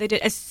way that they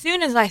did. As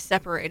soon as I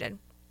separated,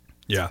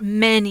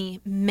 many,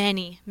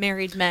 many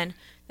married men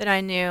that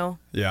I knew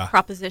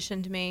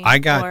propositioned me.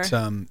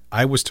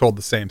 I was told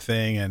the same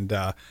thing,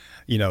 and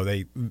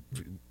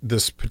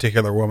this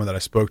particular woman that I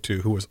spoke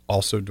to, who was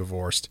also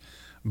divorced,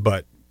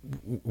 but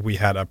we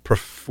had a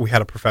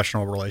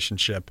professional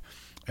relationship,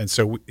 and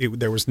so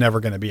there was never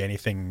going to be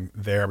anything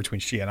there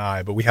between she and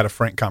I. But we had a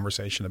frank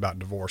conversation about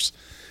divorce,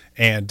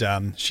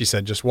 and she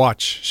said, "Just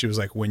watch." She was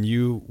like, "When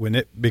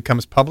it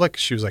becomes public,"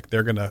 she was like,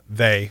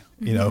 they,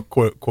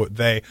 quote unquote,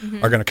 they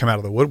are going to come out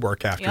of the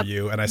woodwork after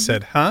you." And I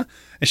said, "Huh?"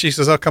 And she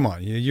says, "Oh, come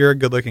on, you're a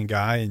good-looking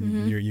guy,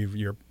 and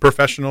you're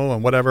professional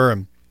and whatever,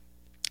 and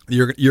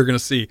you're going to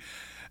see."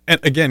 And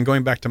again,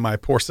 going back to my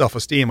poor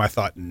self-esteem, I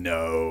thought,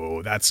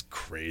 no, that's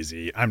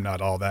crazy. I'm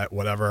not all that,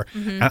 whatever.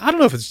 And I don't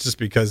know if it's just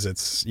because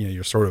it's,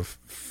 you're sort of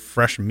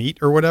fresh meat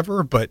or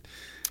whatever, but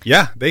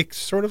yeah, they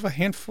sort of a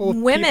handful of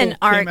women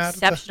people are came out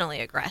exceptionally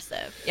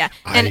aggressive. Yeah.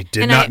 I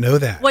did not know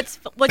that. What's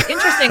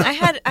interesting,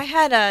 I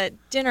had a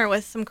dinner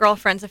with some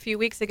girlfriends a few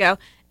weeks ago,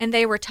 and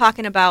they were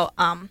talking about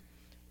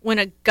when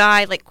a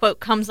guy, like, quote,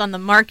 comes on the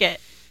market,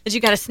 that you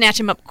got to snatch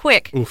him up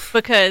quick. Oof.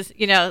 because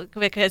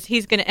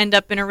he's going to end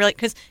up in a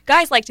because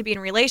guys like to be in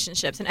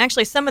relationships. And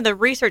actually, some of the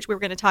research we were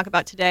going to talk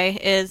about today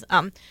is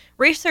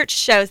research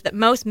shows that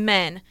most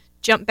men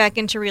jump back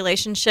into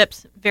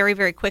relationships very,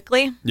 very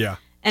quickly. Yeah.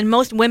 And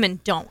most women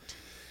don't.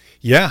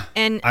 Yeah.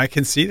 And I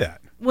can see that.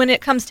 when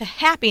it comes to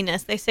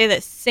happiness, they say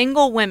that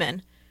single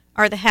women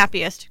are the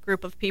happiest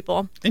group of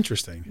people.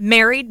 Interesting.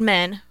 Married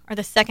men are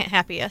the second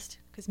happiest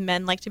because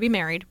men like to be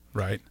married.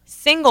 Right.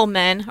 Single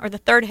men are the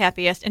third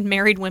happiest, and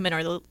married women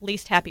are the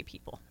least happy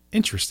people.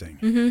 Interesting.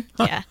 Mm-hmm.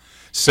 Huh. Yeah.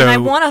 So and I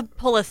want to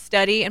pull a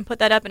study and put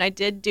that up, and I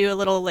did do a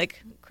little,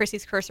 like,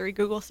 Chrissy's cursory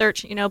Google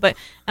search, but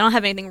I don't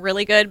have anything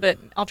really good, but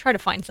I'll try to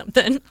find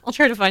something. I'll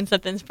try to find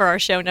something for our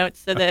show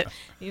notes so that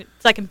so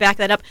I can back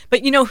that up.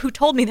 But who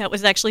told me that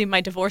was actually my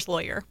divorce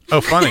lawyer.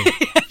 Oh, funny.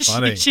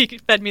 Funny. She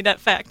fed me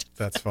that fact.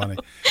 That's funny.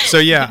 So,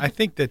 yeah, I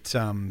think that,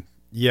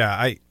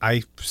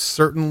 I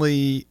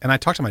certainly, and I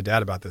talked to my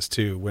dad about this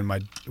too,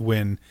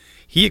 when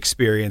he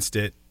experienced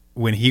it,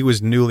 when he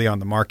was newly on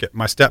the market.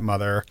 My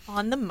stepmother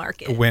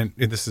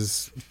this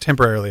is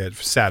temporarily a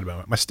sad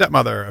moment. My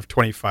stepmother of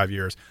 25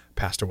 years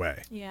passed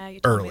away. Yeah, you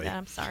told early. me that.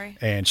 I'm sorry.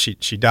 And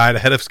she died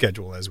ahead of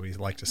schedule, as we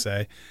like to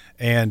say.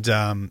 And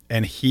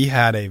he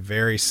had a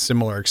very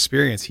similar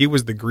experience. He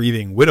was the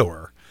grieving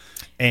widower.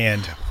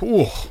 And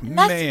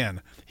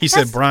man, he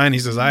said, Brian, he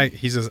says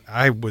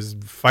I was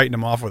fighting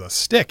him off with a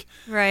stick.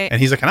 Right. And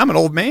he's like, and I'm an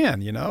old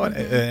man, and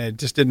it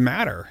just didn't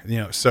matter,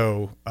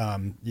 So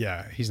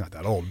he's not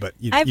that old, but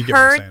I've you get what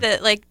I'm heard saying.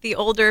 that, like, the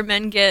older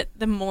men get,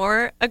 the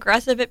more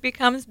aggressive it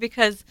becomes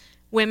because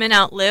women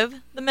outlive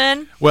the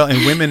men. Well,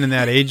 and women in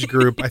that age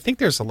group, I think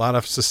there's a lot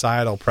of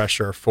societal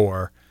pressure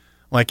for,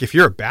 like, if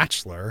you're a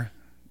bachelor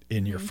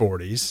in your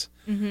 40s,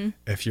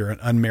 if you're an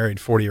unmarried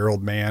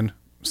 40-year-old man,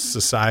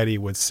 society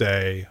would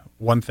say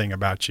one thing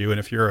about you. And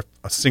if you're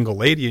a single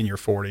lady in your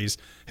 40s,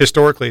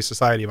 historically,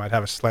 society might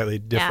have a slightly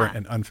different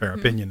and unfair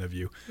opinion of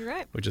you. You're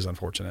right. Which is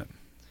unfortunate.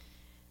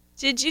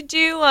 Did you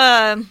do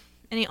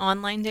any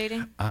online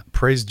dating?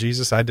 Praise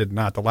Jesus, I did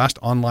not. The last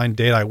online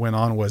date I went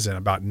on was in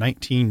about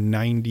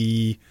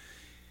 1997.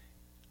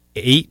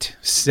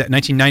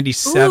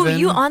 Ooh,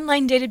 you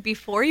online dated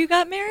before you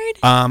got married?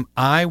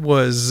 I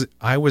was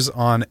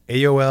on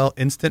AOL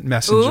Instant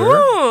Messenger.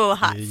 Ooh,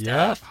 hot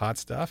Yeah, stuff. hot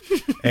stuff.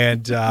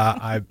 And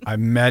I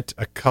met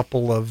a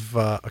couple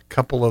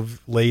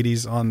of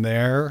ladies on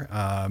there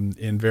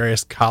in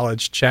various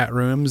college chat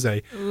rooms.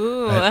 A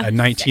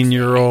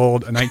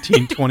 19-year-old, a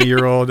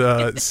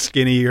 20-year-old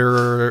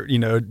skinnier,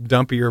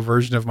 dumpier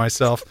version of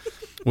myself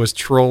was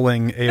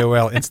trolling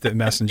AOL Instant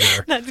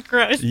Messenger. That's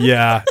gross.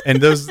 Yeah, and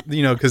those,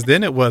 because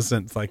then it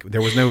wasn't like there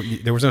was no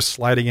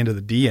sliding into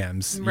the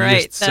DMs.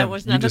 Right, that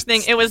was not a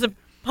thing. It was a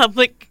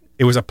public.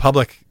 It was a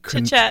public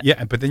chit-chat.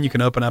 Yeah, but then you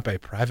can open up a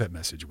private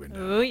message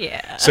window. Oh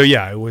yeah. So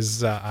yeah, it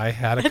was. I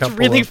had a That's couple.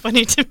 really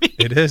funny to me.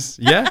 It is.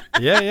 Yeah.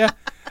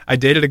 I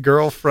dated a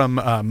girl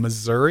from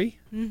Missouri.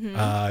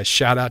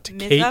 Shout out to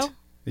Mizzo? Kate.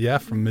 Yeah,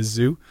 from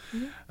Mizzou.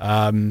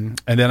 And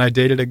then I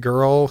dated a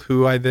girl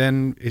who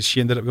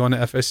she ended up going to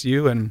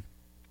FSU, and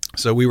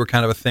so we were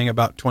kind of a thing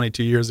about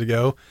 22 years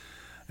ago.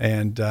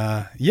 And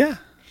I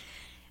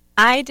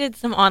did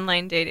some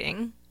online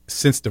dating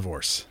since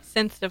divorce.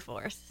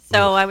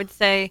 So I would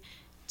say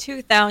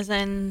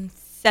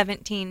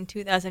 2017,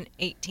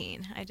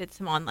 2018, I did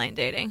some online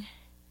dating.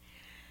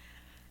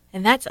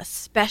 And that's a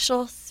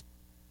special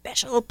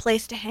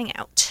place to hang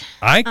out.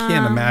 I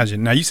can't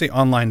imagine. Now, you say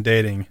online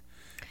dating.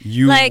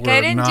 I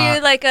didn't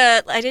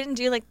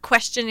do like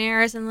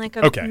questionnaires and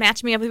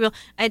match me up with people.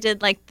 I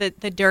did like the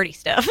dirty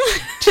stuff.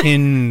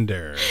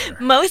 Tinder.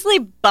 Mostly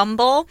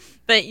Bumble,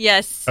 but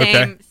yes,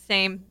 same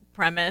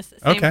premise.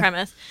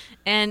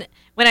 And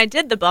when I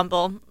did the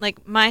Bumble,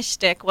 like, my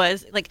shtick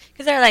was like,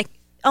 because they're like,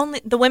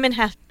 only the women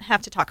have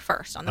to talk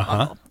first on the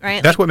Bumble,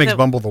 right? That's what makes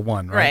Bumble the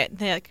one, right? Right.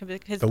 Yeah,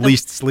 because the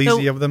least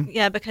sleazy of them.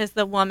 Yeah, because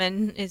the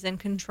woman is in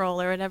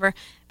control or whatever.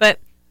 But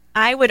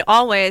I would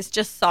always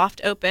just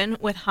soft open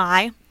with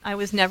hi. I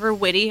was never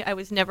witty. I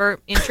was never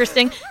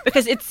interesting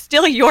because it's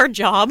still your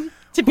job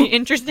to be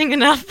interesting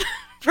enough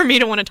for me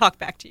to want to talk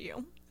back to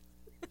you.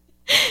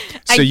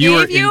 So I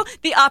gave you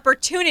the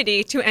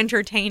opportunity to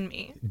entertain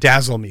me.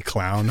 Dazzle me,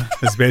 clown,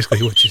 is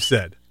basically what you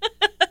said.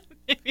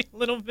 Maybe a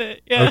little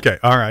bit, yeah. Okay,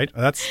 all right.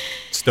 That's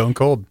stone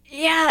cold.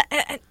 Yeah,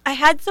 I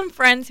had some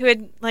friends who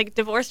had, like,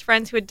 divorced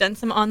friends who had done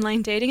some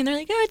online dating, and they're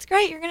like, "Oh, it's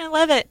great. You're gonna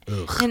love it."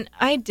 Ugh. And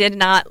I did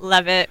not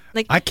love it.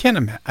 Like, I can't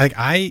imagine. Like,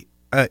 I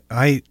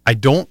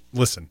don't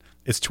listen.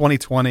 It's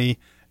 2020.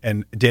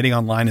 and dating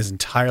online is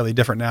entirely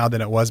different now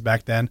than it was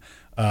back then.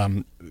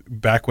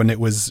 Back when it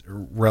was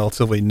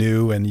relatively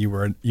new, and you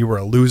were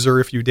a loser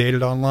if you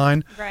dated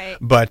online. Right.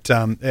 But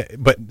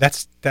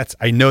that's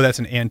I know that's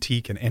an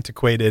antique and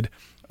antiquated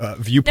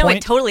viewpoint. No,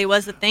 it totally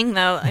was a thing,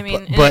 though. I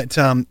mean, but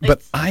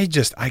I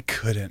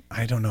couldn't.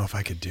 I don't know if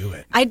I could do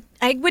it. I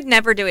would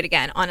never do it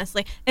again,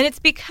 honestly, and it's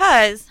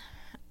because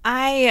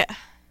the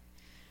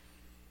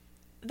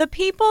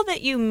people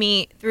that you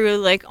meet through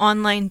like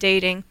online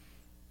dating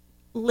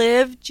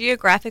live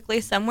geographically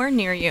somewhere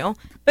near you,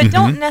 but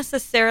don't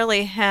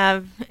necessarily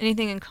have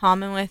anything in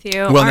common with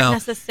you. Well, aren't now,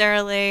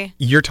 necessarily.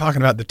 You're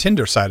talking about the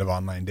Tinder side of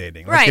online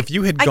dating. Right. Like if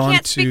you had gone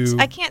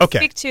I can't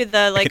speak to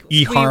the like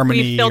eHarmony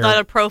we filled out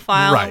a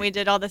profile right. and we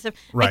did all this stuff.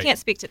 Right. I can't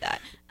speak to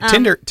that.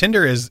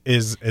 Tinder is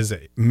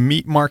a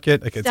meat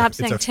market. Like Stop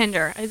saying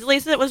Tinder. At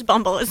least it was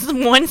Bumble. It's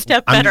one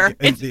step better.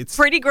 It's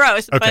pretty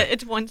gross, but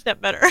it's one step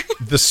better.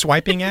 The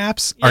swiping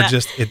apps are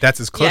just that's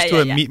as close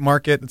to a meat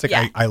market. It's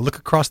like I look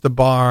across the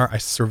bar, I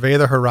survey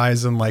the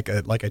horizon like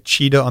a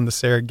cheetah on the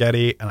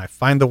Serengeti, and I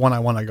find the one I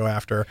want to go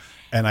after,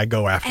 and I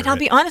go after it. And I'll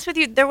be honest with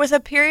you, there was a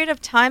period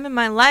of time in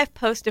my life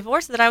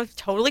post-divorce that I was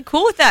totally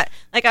cool with that.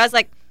 Like I was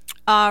like,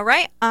 all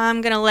right,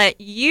 I'm going to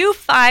let you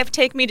 5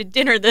 take me to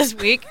dinner this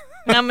week,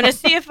 and I'm going to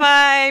see if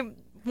I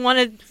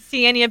want to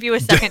see any of you a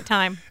second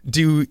time.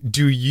 Do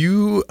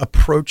you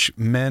approach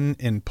men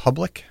in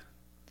public?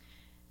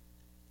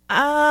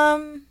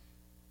 I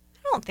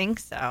don't think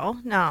so.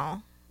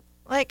 No.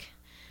 Like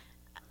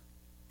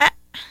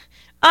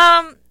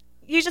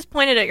you just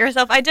pointed at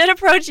yourself. I did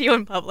approach you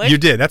in public. You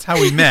did. That's how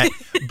we met.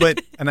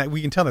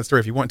 We can tell that story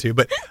if you want to.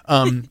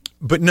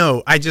 But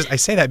no, I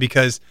say that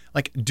because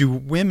like, do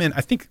women?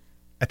 I think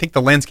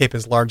the landscape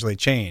has largely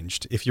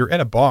changed. If you're at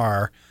a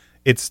bar,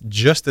 it's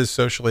just as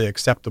socially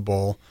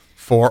acceptable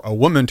for a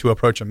woman to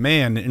approach a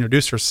man and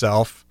introduce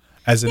herself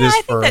as it is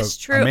for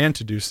a man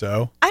to do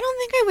so. I don't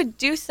think I would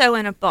do so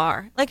in a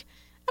bar. Like,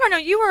 I don't know,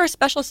 you were a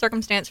special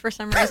circumstance for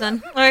some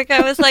reason. Like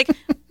I was like,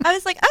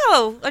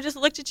 oh, I just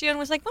looked at you and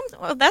was like,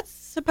 well, that's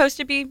supposed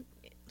to be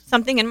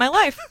something in my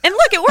life. And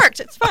look, it worked.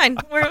 It's fine.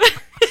 Do you want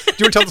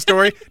to tell the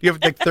story? You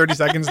have like 30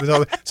 seconds to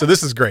tell. So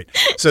this is great.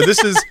 So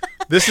this is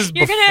you're before.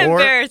 You're going to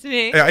embarrass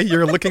me.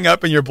 You're looking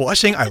up and you're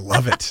blushing. I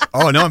love it.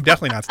 Oh, no, I'm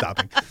definitely not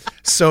stopping.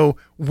 So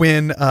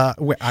when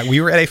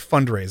we were at a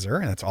fundraiser,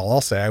 and that's all I'll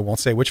say. I won't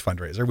say which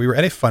fundraiser. We were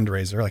at a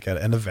fundraiser, like at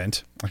an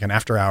event, like an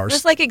after hours.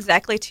 Just like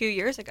exactly 2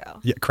 years ago.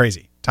 Yeah,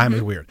 crazy. Time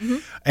is weird. Mm-hmm.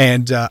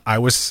 And I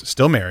was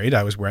still married.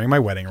 I was wearing my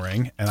wedding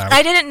ring. And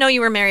I didn't know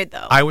you were married,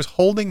 though. I was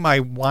holding my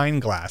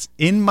wine glass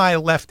in my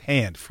left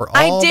hand for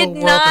all the world to see. I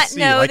did not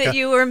know that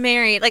you were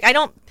married. Like, I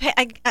don't...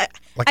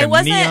 I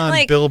wasn't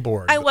neon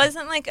billboard. I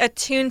wasn't like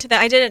attuned to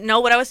that. I didn't know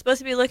what I was supposed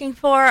to be looking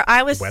for.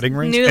 I was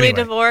newly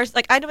divorced.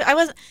 Like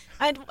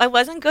I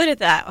wasn't good at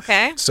that.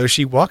 Okay. So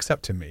she walks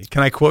up to me.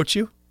 Can I quote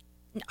you?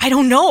 I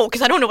don't know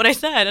because I don't know what I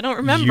said. I don't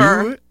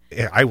remember.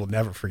 I will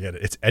never forget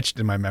it. It's etched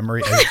in my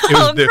memory.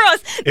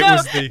 Gross. No,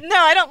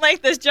 I don't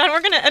like this, John.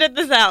 We're gonna edit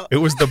this out. It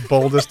was the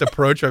boldest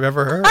approach I've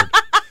ever heard.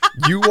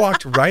 You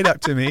walked right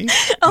up to me.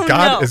 Oh,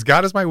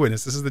 God is my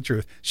witness. This is the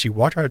truth. She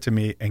walked right up to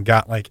me and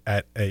got like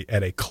at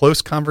a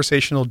close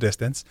conversational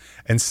distance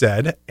and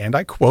said, and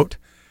I quote,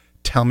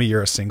 "Tell me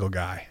you're a single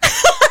guy."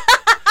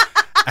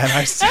 And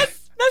I said,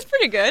 "That's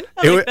pretty good."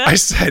 I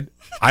said,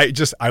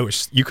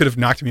 you could have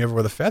knocked me over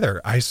with a feather.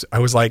 I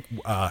was like,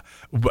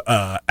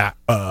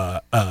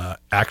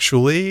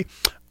 actually,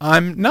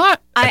 I'm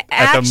not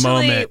at the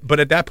moment.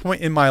 But at that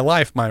point in my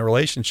life, my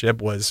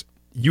relationship was.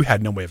 You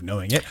had no way of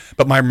knowing it,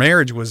 but my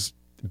marriage was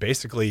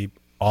basically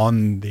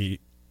on the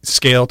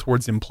scale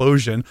towards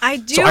implosion. I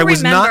do so I was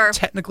remember. not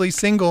technically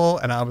single,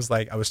 and I was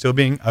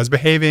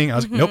behaving. I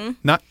was like, nope,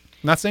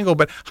 not single,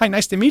 but hi,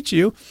 nice to meet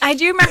you. I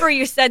do remember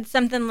you said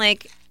something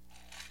like,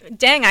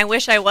 dang, I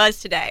wish I was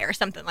today, or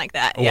something like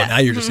that. Oh, yes. well,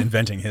 now you're just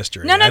inventing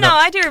history. No,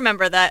 I do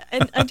remember that.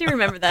 I do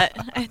remember that.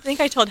 I think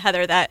I told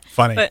Heather that.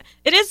 Funny. But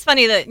it is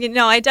funny that,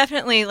 I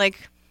definitely,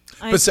 like...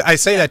 But I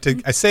say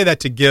that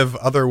to give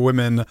other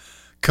women...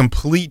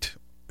 complete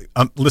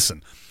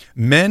listen,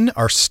 men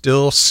are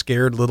still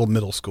scared little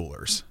middle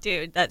schoolers.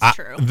 Dude, that's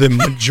true. The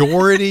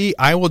majority,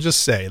 I will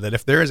just say that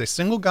if there is a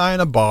single guy in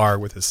a bar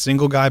with his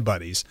single guy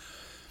buddies,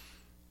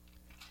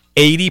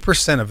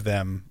 80% of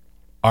them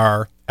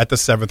are at the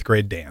 7th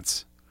grade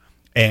dance.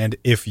 And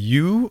if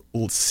you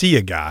see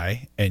a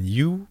guy and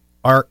you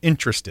are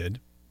interested,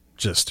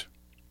 just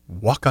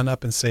walk on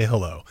up and say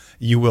hello.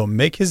 You will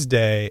make his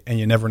day, and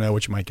you never know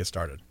what you might get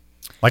started.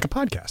 Like a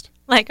podcast.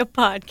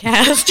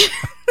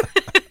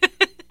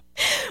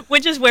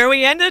 Which is where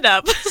we ended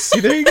up. See,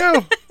 there you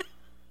go.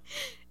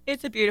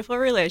 It's a beautiful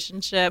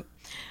relationship.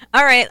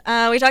 All right.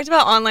 We talked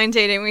about online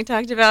dating. We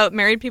talked about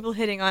married people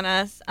hitting on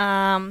us.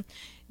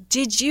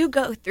 Did you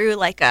go through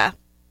like I'm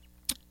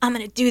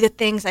going to do the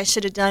things I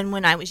should have done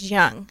when I was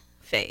young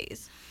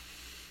phase?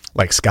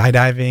 Like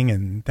skydiving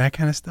and that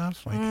kind of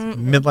stuff? Like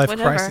midlife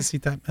crisis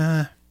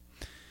type?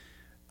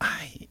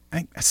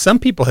 Some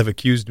people have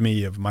accused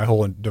me of my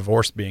whole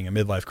divorce being a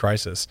midlife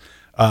crisis.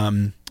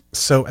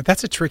 So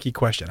that's a tricky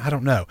question. I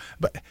don't know.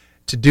 But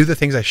to do the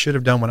things I should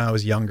have done when I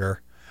was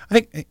younger. I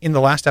think in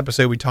the last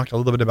episode, we talked a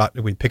little bit about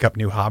we'd pick up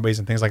new hobbies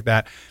and things like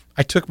that.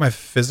 I took my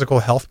physical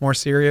health more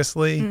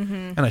seriously,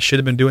 and I should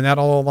have been doing that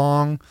all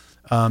along.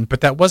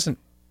 But that wasn't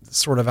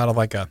sort of out of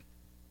like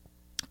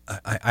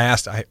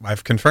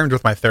I've confirmed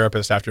with my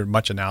therapist after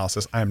much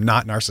analysis, I am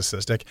not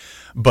narcissistic,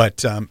 but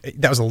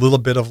that was a little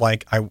bit of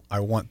like, I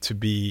want to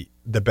be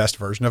the best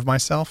version of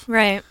myself.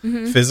 Right.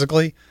 Mm-hmm.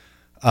 Physically.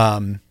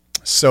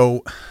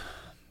 So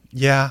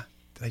yeah,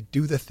 did I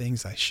do the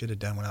things I should have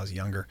done when I was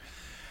younger?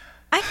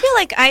 I feel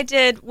like I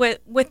did with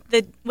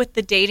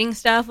the dating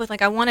stuff. With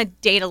like, I want to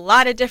date a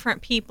lot of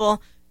different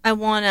people. I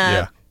want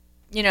to,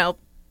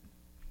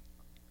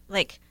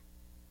 like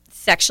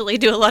sexually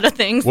do a lot of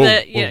things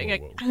I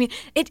mean,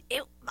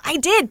 I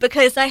did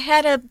because I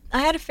had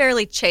a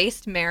fairly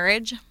chaste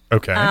marriage.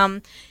 Okay.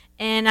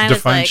 And I Define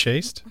was like,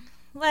 chaste.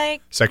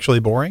 Like sexually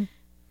boring.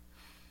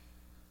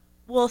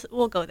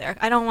 We'll go there.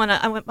 I don't want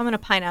to. I'm going to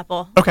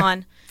pineapple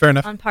on fair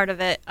enough on part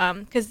of it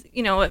because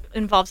it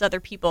involves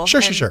other people.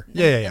 Sure.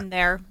 Yeah. And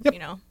their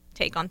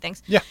take on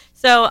things. Yeah.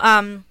 So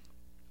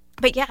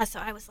but yeah. So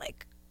I was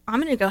like, I'm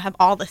going to go have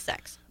all the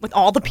sex with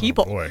all the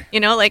people. Oh, boy.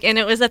 And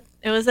it was a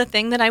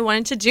thing that I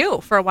wanted to do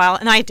for a while,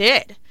 and I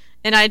did.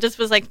 And I just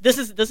was like, this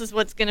is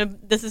what's gonna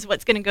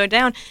go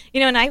down.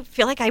 And I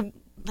feel like I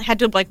had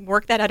to like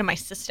work that out of my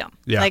system.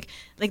 Yeah.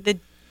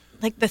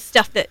 Like the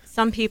stuff that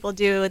some people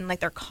do in like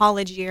their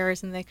college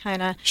years, and they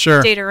kind of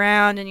Sure. date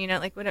around, and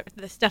like whatever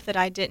the stuff that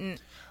I didn't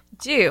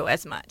do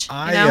as much.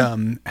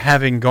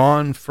 Having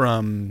gone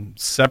from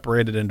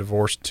separated and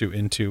divorced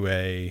into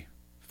a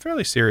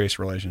fairly serious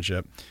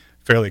relationship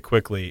fairly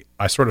quickly,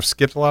 I sort of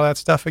skipped a lot of that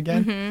stuff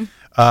again.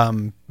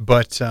 Mm-hmm.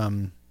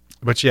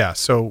 But yeah,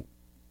 so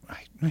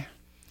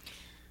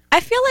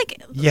I feel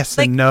like yes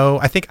and no.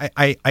 I think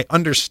I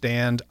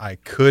understand. I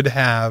could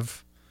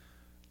have.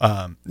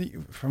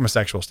 From a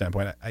sexual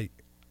standpoint, I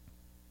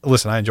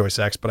enjoy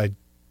sex, but I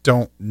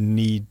don't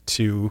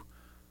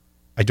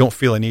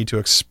feel a need to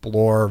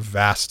explore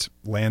vast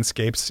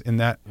landscapes in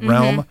that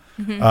realm.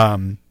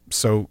 Mm-hmm.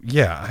 So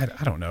yeah,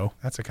 I don't know.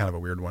 That's a kind of a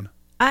weird one.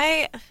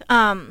 I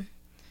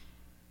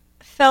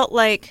felt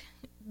like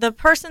the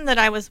person that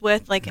I was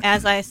with, like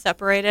as I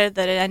separated,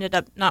 that it ended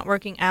up not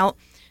working out.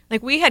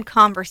 Like we had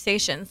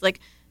conversations.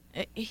 Like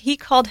he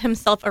called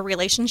himself a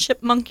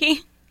relationship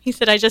monkey. He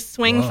said, I just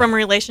swing from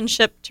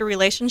relationship to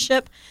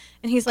relationship.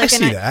 And he's like,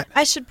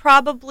 I should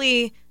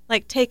probably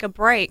like take a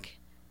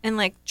break and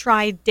like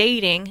try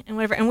dating and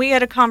whatever. And we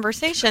had a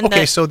conversation.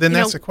 Okay, so then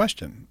that's a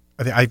question.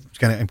 I'm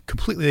going to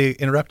completely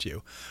interrupt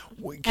you.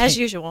 As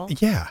usual.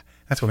 Yeah,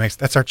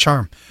 that's our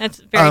charm. That's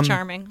very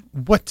charming.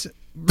 What?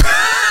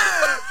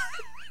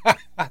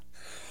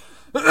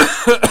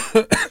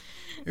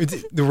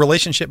 The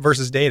relationship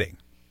versus dating.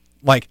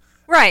 Like,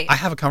 right. I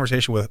have a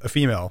conversation with a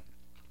female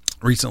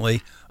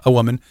recently, a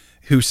woman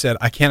who said,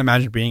 I can't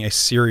imagine being a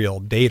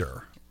serial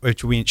dater,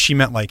 which she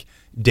meant like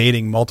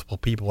dating multiple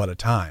people at a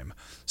time.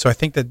 So I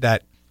think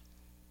that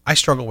I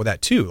struggle with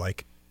that too,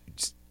 like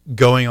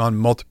going on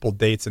multiple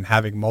dates and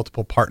having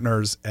multiple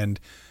partners. And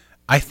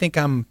I think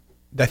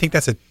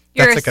that's a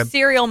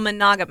serial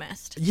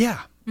monogamist.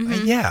 Yeah.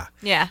 Mm-hmm.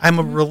 Yeah. I'm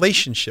a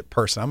relationship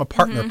person. I'm a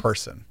partner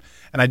person.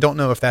 And I don't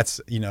know if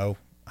that's, I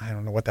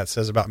don't know what that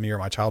says about me or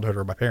my childhood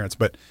or my parents,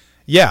 but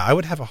yeah, I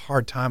would have a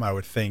hard time, I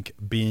would think,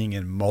 being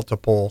in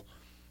multiple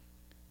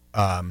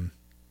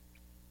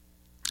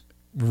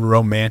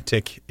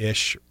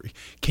romantic-ish.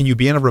 Can you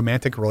be in a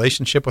romantic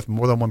relationship with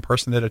more than one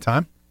person at a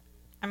time?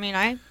 I mean,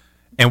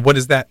 And what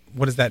is that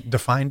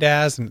defined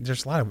as? And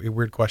there's a lot of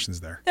weird questions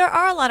there. There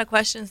are a lot of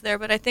questions there,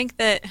 but I think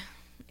that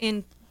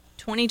in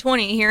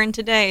 2020, here and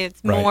today,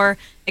 it's more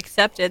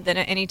accepted than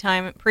at any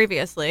time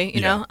previously, you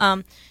know?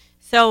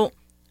 So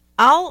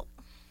I'll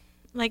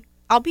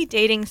be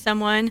dating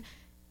someone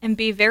and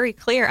be very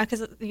clear, because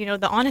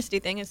the honesty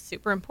thing is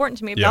super important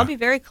to me. But I'll be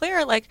very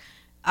clear, like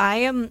I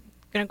am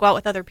going to go out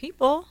with other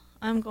people.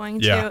 I'm going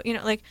to,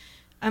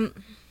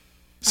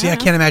 See, I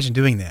can't imagine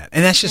doing that,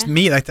 and that's just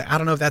me. Like I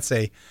don't know if that's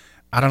I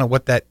don't know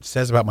what that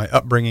says about my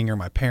upbringing or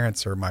my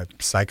parents or my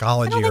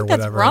psychology or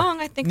whatever. That's wrong.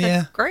 I think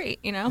that's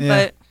great,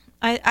 But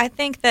I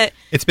think that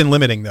it's been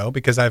limiting though,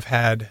 because I've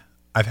had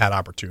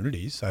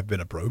opportunities. I've been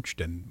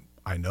approached, and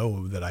I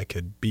know that I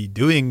could be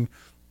doing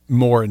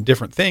more and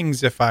different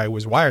things if I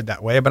was wired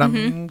that way, but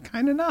I'm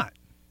kind of not.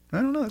 I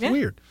don't know. It's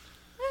weird.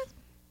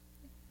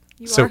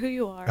 You are who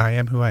you are. I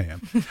am who I am.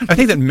 I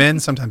think that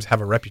men sometimes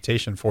have a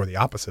reputation for the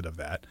opposite of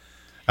that.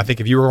 I think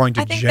if you were going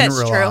to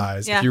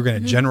generalize, if you were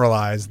going to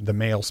generalize the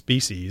male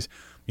species,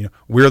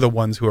 we're the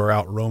ones who are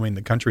out roaming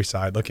the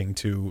countryside looking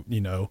to,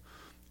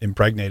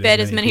 impregnate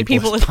as many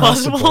people as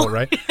possible,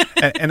 right?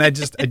 and I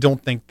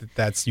don't think that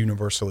that's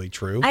universally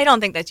true. I don't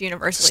think that's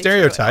universally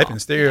Stereotype true.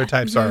 And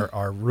stereotypes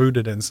are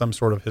rooted in some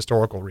sort of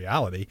historical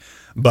reality,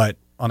 but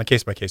on a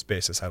case-by-case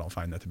basis, I don't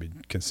find that to be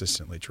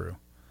consistently true.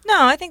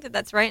 No, I think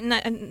that's right,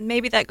 and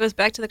maybe that goes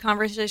back to the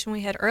conversation we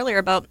had earlier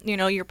about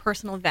your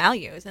personal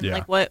values and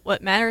like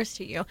what matters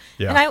to you.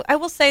 Yeah. And I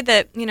will say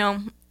that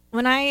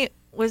when I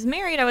was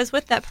married, I was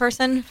with that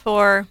person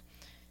for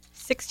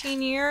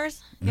 16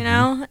 years, you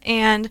know,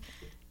 and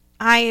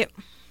I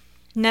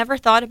never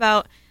thought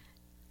about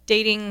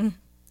dating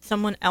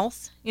someone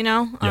else, you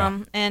know,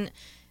 and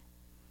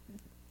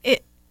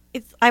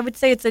it's I would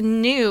say it's a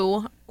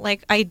new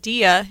like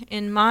idea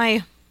in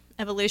my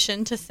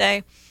evolution to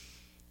say,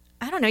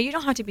 I don't know, you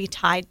don't have to be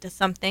tied to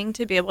something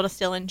to be able to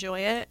still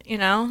enjoy it, you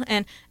know,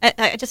 and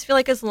I just feel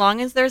like as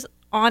long as there's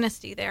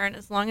honesty there and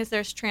as long as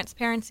there's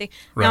transparency.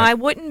 Right. Now I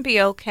wouldn't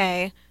be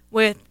okay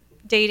with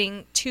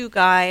dating 2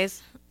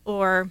 guys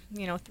or,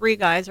 you know, 3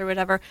 guys or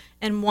whatever,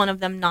 and one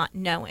of them not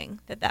knowing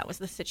that was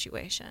the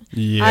situation.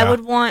 Yeah. I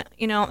would want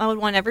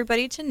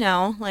everybody to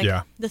know, like,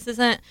 Yeah. this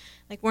isn't,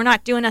 like, we're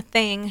not doing a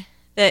thing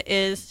that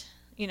is,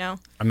 you know.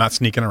 I'm not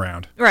sneaking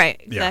around. Right,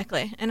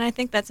 exactly. Yeah. And I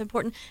think that's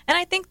important. And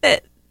I think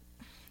that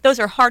those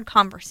are hard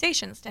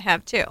conversations to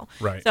have, too.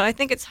 Right. So I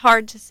think it's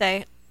hard to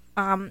say,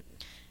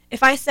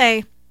 if I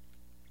say,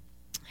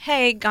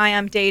 hey, guy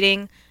I'm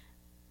dating,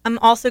 I'm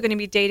also going to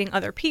be dating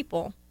other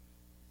people.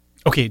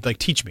 Okay, like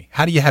teach me.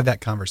 How do you have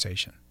that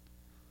conversation?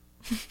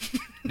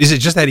 Is it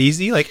just that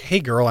easy? Like, hey,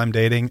 girl, I'm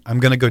dating. I'm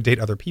going to go date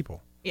other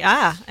people.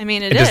 Yeah, I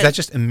mean, it and is. Does that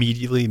just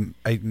immediately?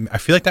 I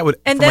feel like that would.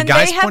 And from then a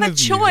guy's they have point a of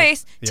view,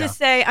 choice to yeah.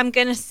 say, I'm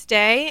going to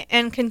stay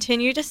and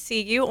continue to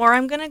see you, or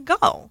I'm going to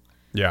go.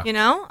 Yeah. You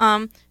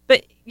know?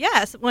 But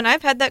yes, when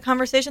I've had that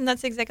conversation,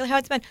 that's exactly how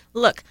it's been.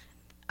 Look,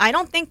 I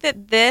don't think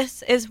that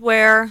this is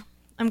where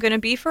I'm going to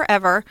be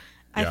forever.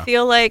 Yeah. I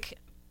feel like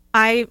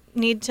I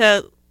need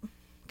to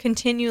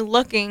continue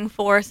looking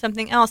for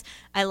something else.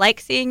 I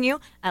like seeing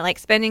you. I like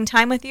spending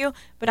time with you,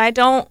 but I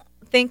don't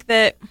think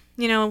that,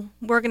 you know,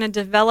 we're going to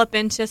develop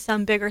into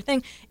some bigger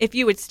thing. If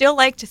you would still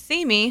like to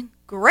see me,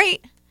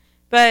 great,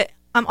 but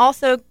I'm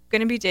also going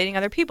to be dating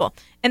other people.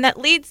 And that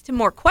leads to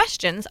more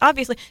questions,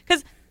 obviously,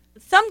 because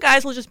some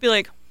guys will just be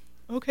like,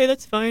 okay,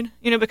 that's fine,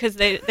 you know, because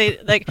they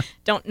like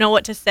don't know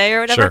what to say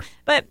or whatever. Sure.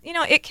 But, you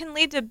know, it can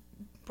lead to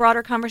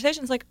broader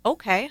conversations like,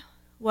 okay,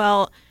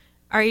 well,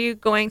 are you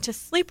going to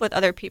sleep with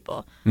other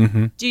people?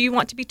 Mm-hmm. Do you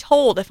want to be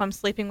told if I'm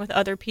sleeping with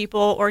other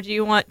people, or do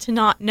you want to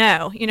not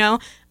know? You know,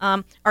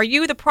 are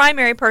you the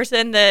primary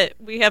person that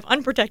we have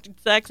unprotected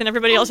sex and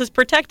everybody else is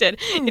protected?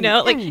 You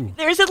know, like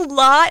there's a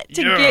lot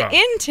to get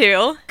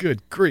into.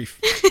 Good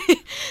grief.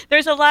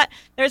 There's a lot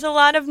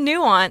of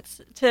nuance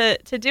to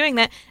doing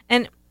that,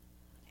 and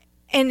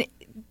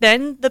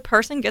then the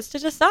person gets to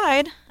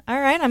decide. All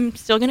right, I'm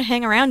still going to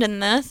hang around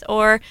in this,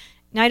 or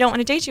now I don't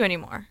want to date you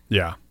anymore.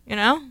 Yeah. You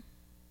know.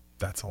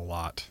 That's a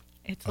lot.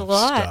 It's a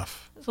lot.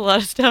 Stuff. It's a lot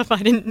of stuff.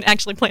 I didn't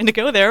actually plan to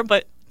go there,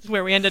 but it's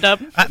where we ended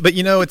up. But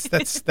you know,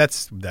 that's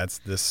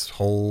this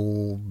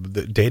whole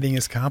dating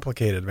is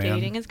complicated, man.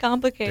 Dating is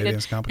complicated. Dating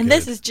is complicated.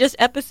 And this is just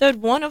episode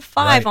 1 of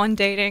 5 Right. on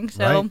dating.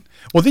 So right.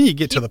 Well, then you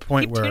get to the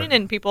point keep where tuning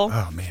in, people.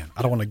 Oh man,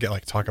 I don't want to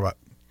talk about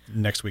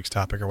next week's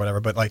topic or whatever,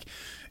 but like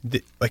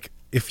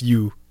if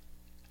you.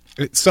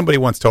 Somebody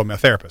once told me, a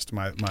therapist,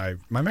 my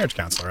marriage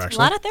counselor, actually.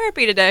 A lot of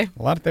therapy today.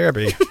 A lot of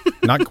therapy.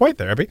 Not quite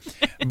therapy.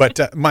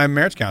 But my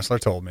marriage counselor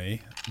told me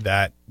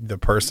that the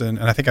person,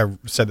 and I think I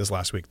said this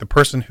last week, the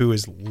person who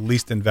is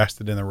least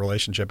invested in the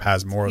relationship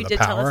has more of the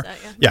power. Tell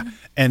us that, yeah.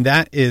 And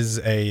that is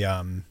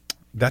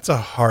that's a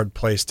hard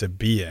place to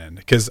be in,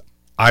 because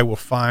I will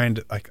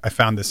find, like I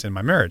found this in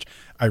my marriage.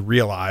 I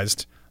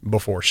realized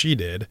before she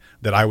did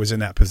that I was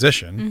in that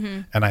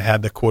position and I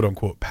had the quote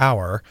unquote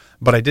power,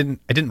 but I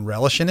didn't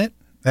relish in it.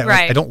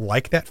 Right. I don't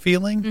like that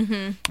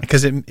feeling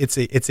because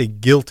it's a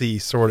guilty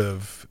sort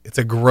of, it's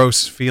a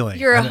gross feeling.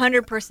 You're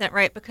 100%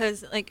 right,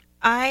 because like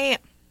how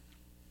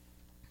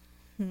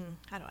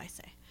do I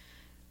say?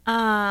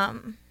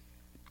 I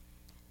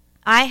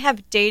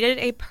have dated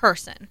a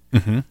person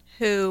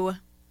who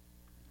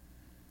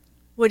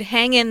would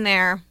hang in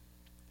there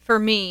for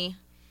me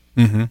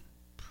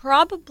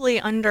probably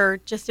under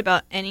just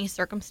about any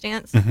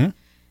circumstance.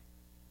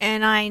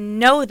 And I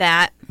know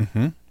that.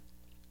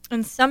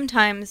 And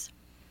sometimes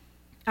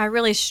I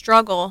really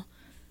struggle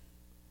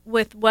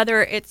with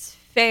whether it's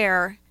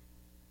fair,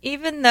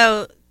 even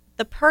though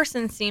the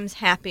person seems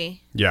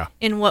happy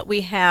in what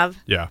we have.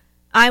 Yeah.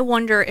 I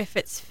wonder if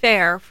it's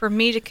fair for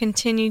me to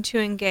continue to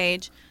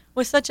engage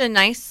with such a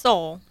nice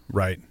soul.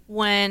 Right.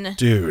 When...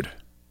 Dude.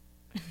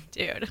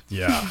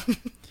 Yeah.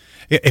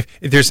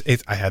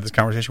 I had this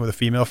conversation with a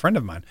female friend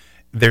of mine.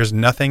 There's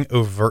nothing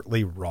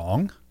overtly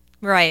wrong.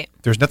 Right.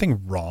 There's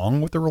nothing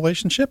wrong with the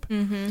relationship,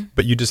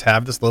 but you just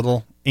have this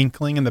little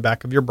inkling in the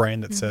back of your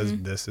brain that says,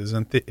 this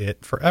isn't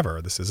it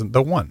forever. This isn't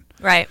the one.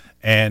 Right.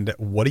 And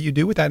what do you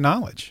do with that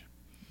knowledge?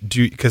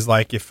 Because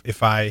like it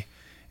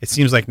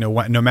seems like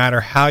no matter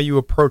how you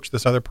approach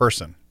this other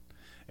person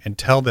and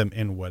tell them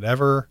in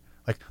whatever,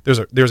 like there's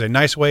a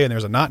nice way and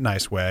there's a not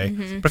nice way,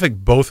 but I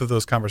think both of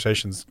those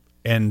conversations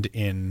end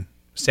in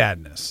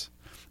sadness.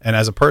 And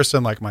as a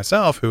person like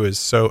myself who is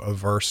so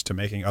averse to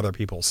making other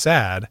people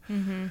sad,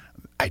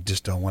 I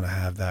just don't want to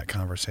have that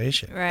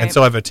conversation. Right. And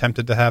so I've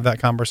attempted to have that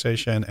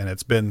conversation, and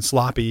it's been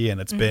sloppy, and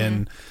it's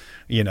been,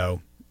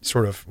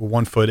 sort of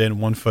 1 foot in,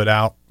 1 foot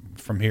out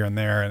from here and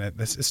there,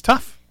 and it's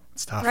tough.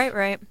 It's tough.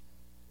 Right.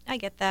 I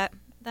get that.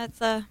 That's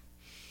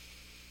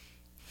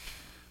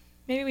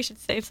Maybe we should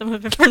save some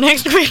of it for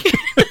next week.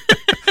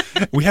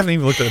 We haven't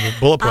even looked at the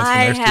bullet points for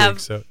next week,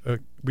 so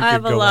we I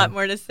have could a go lot on.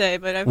 more to say,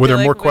 but Were there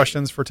more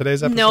questions for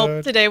today's episode?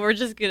 Nope. Today we're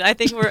just good. I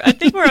think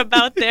we're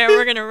about there.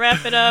 We're gonna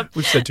wrap it up.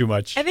 We've said too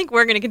much. I think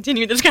we're gonna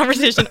continue this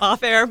conversation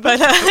off air, but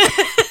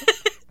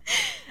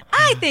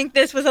I think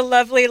this was a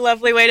lovely,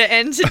 lovely way to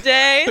end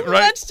today. Right.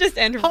 Let's just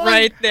end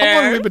right there.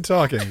 How long have we been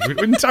talking?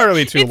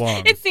 Entirely too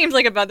long. It seems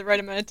like about the right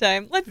amount of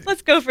time.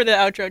 Let's go for the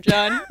outro,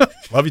 John.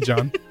 Love you,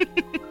 John.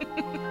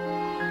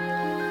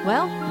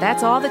 Well,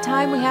 that's all the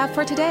time we have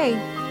for today.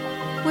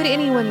 Would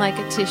anyone like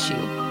a tissue?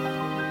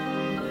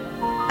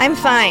 I'm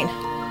fine.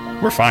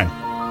 We're fine.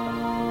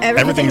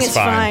 Everything Everything's is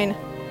fine.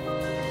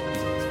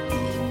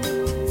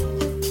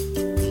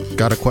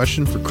 Got a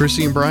question for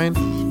Chrissy and Brian?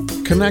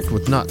 Connect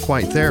with Not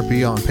Quite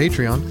Therapy on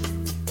Patreon,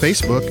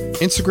 Facebook,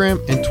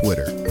 Instagram, and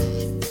Twitter.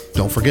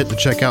 Don't forget to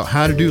check out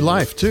How to Do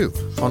Life, too,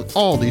 on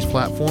all these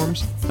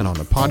platforms and on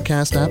the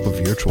podcast app of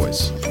your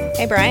choice.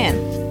 Hey,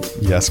 Brian.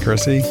 Yes,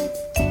 Chrissy?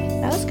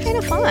 That was kind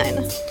of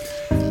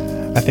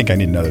fun. I think I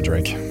need another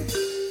drink.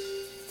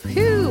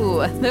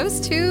 Phew,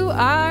 those two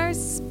are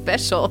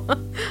special.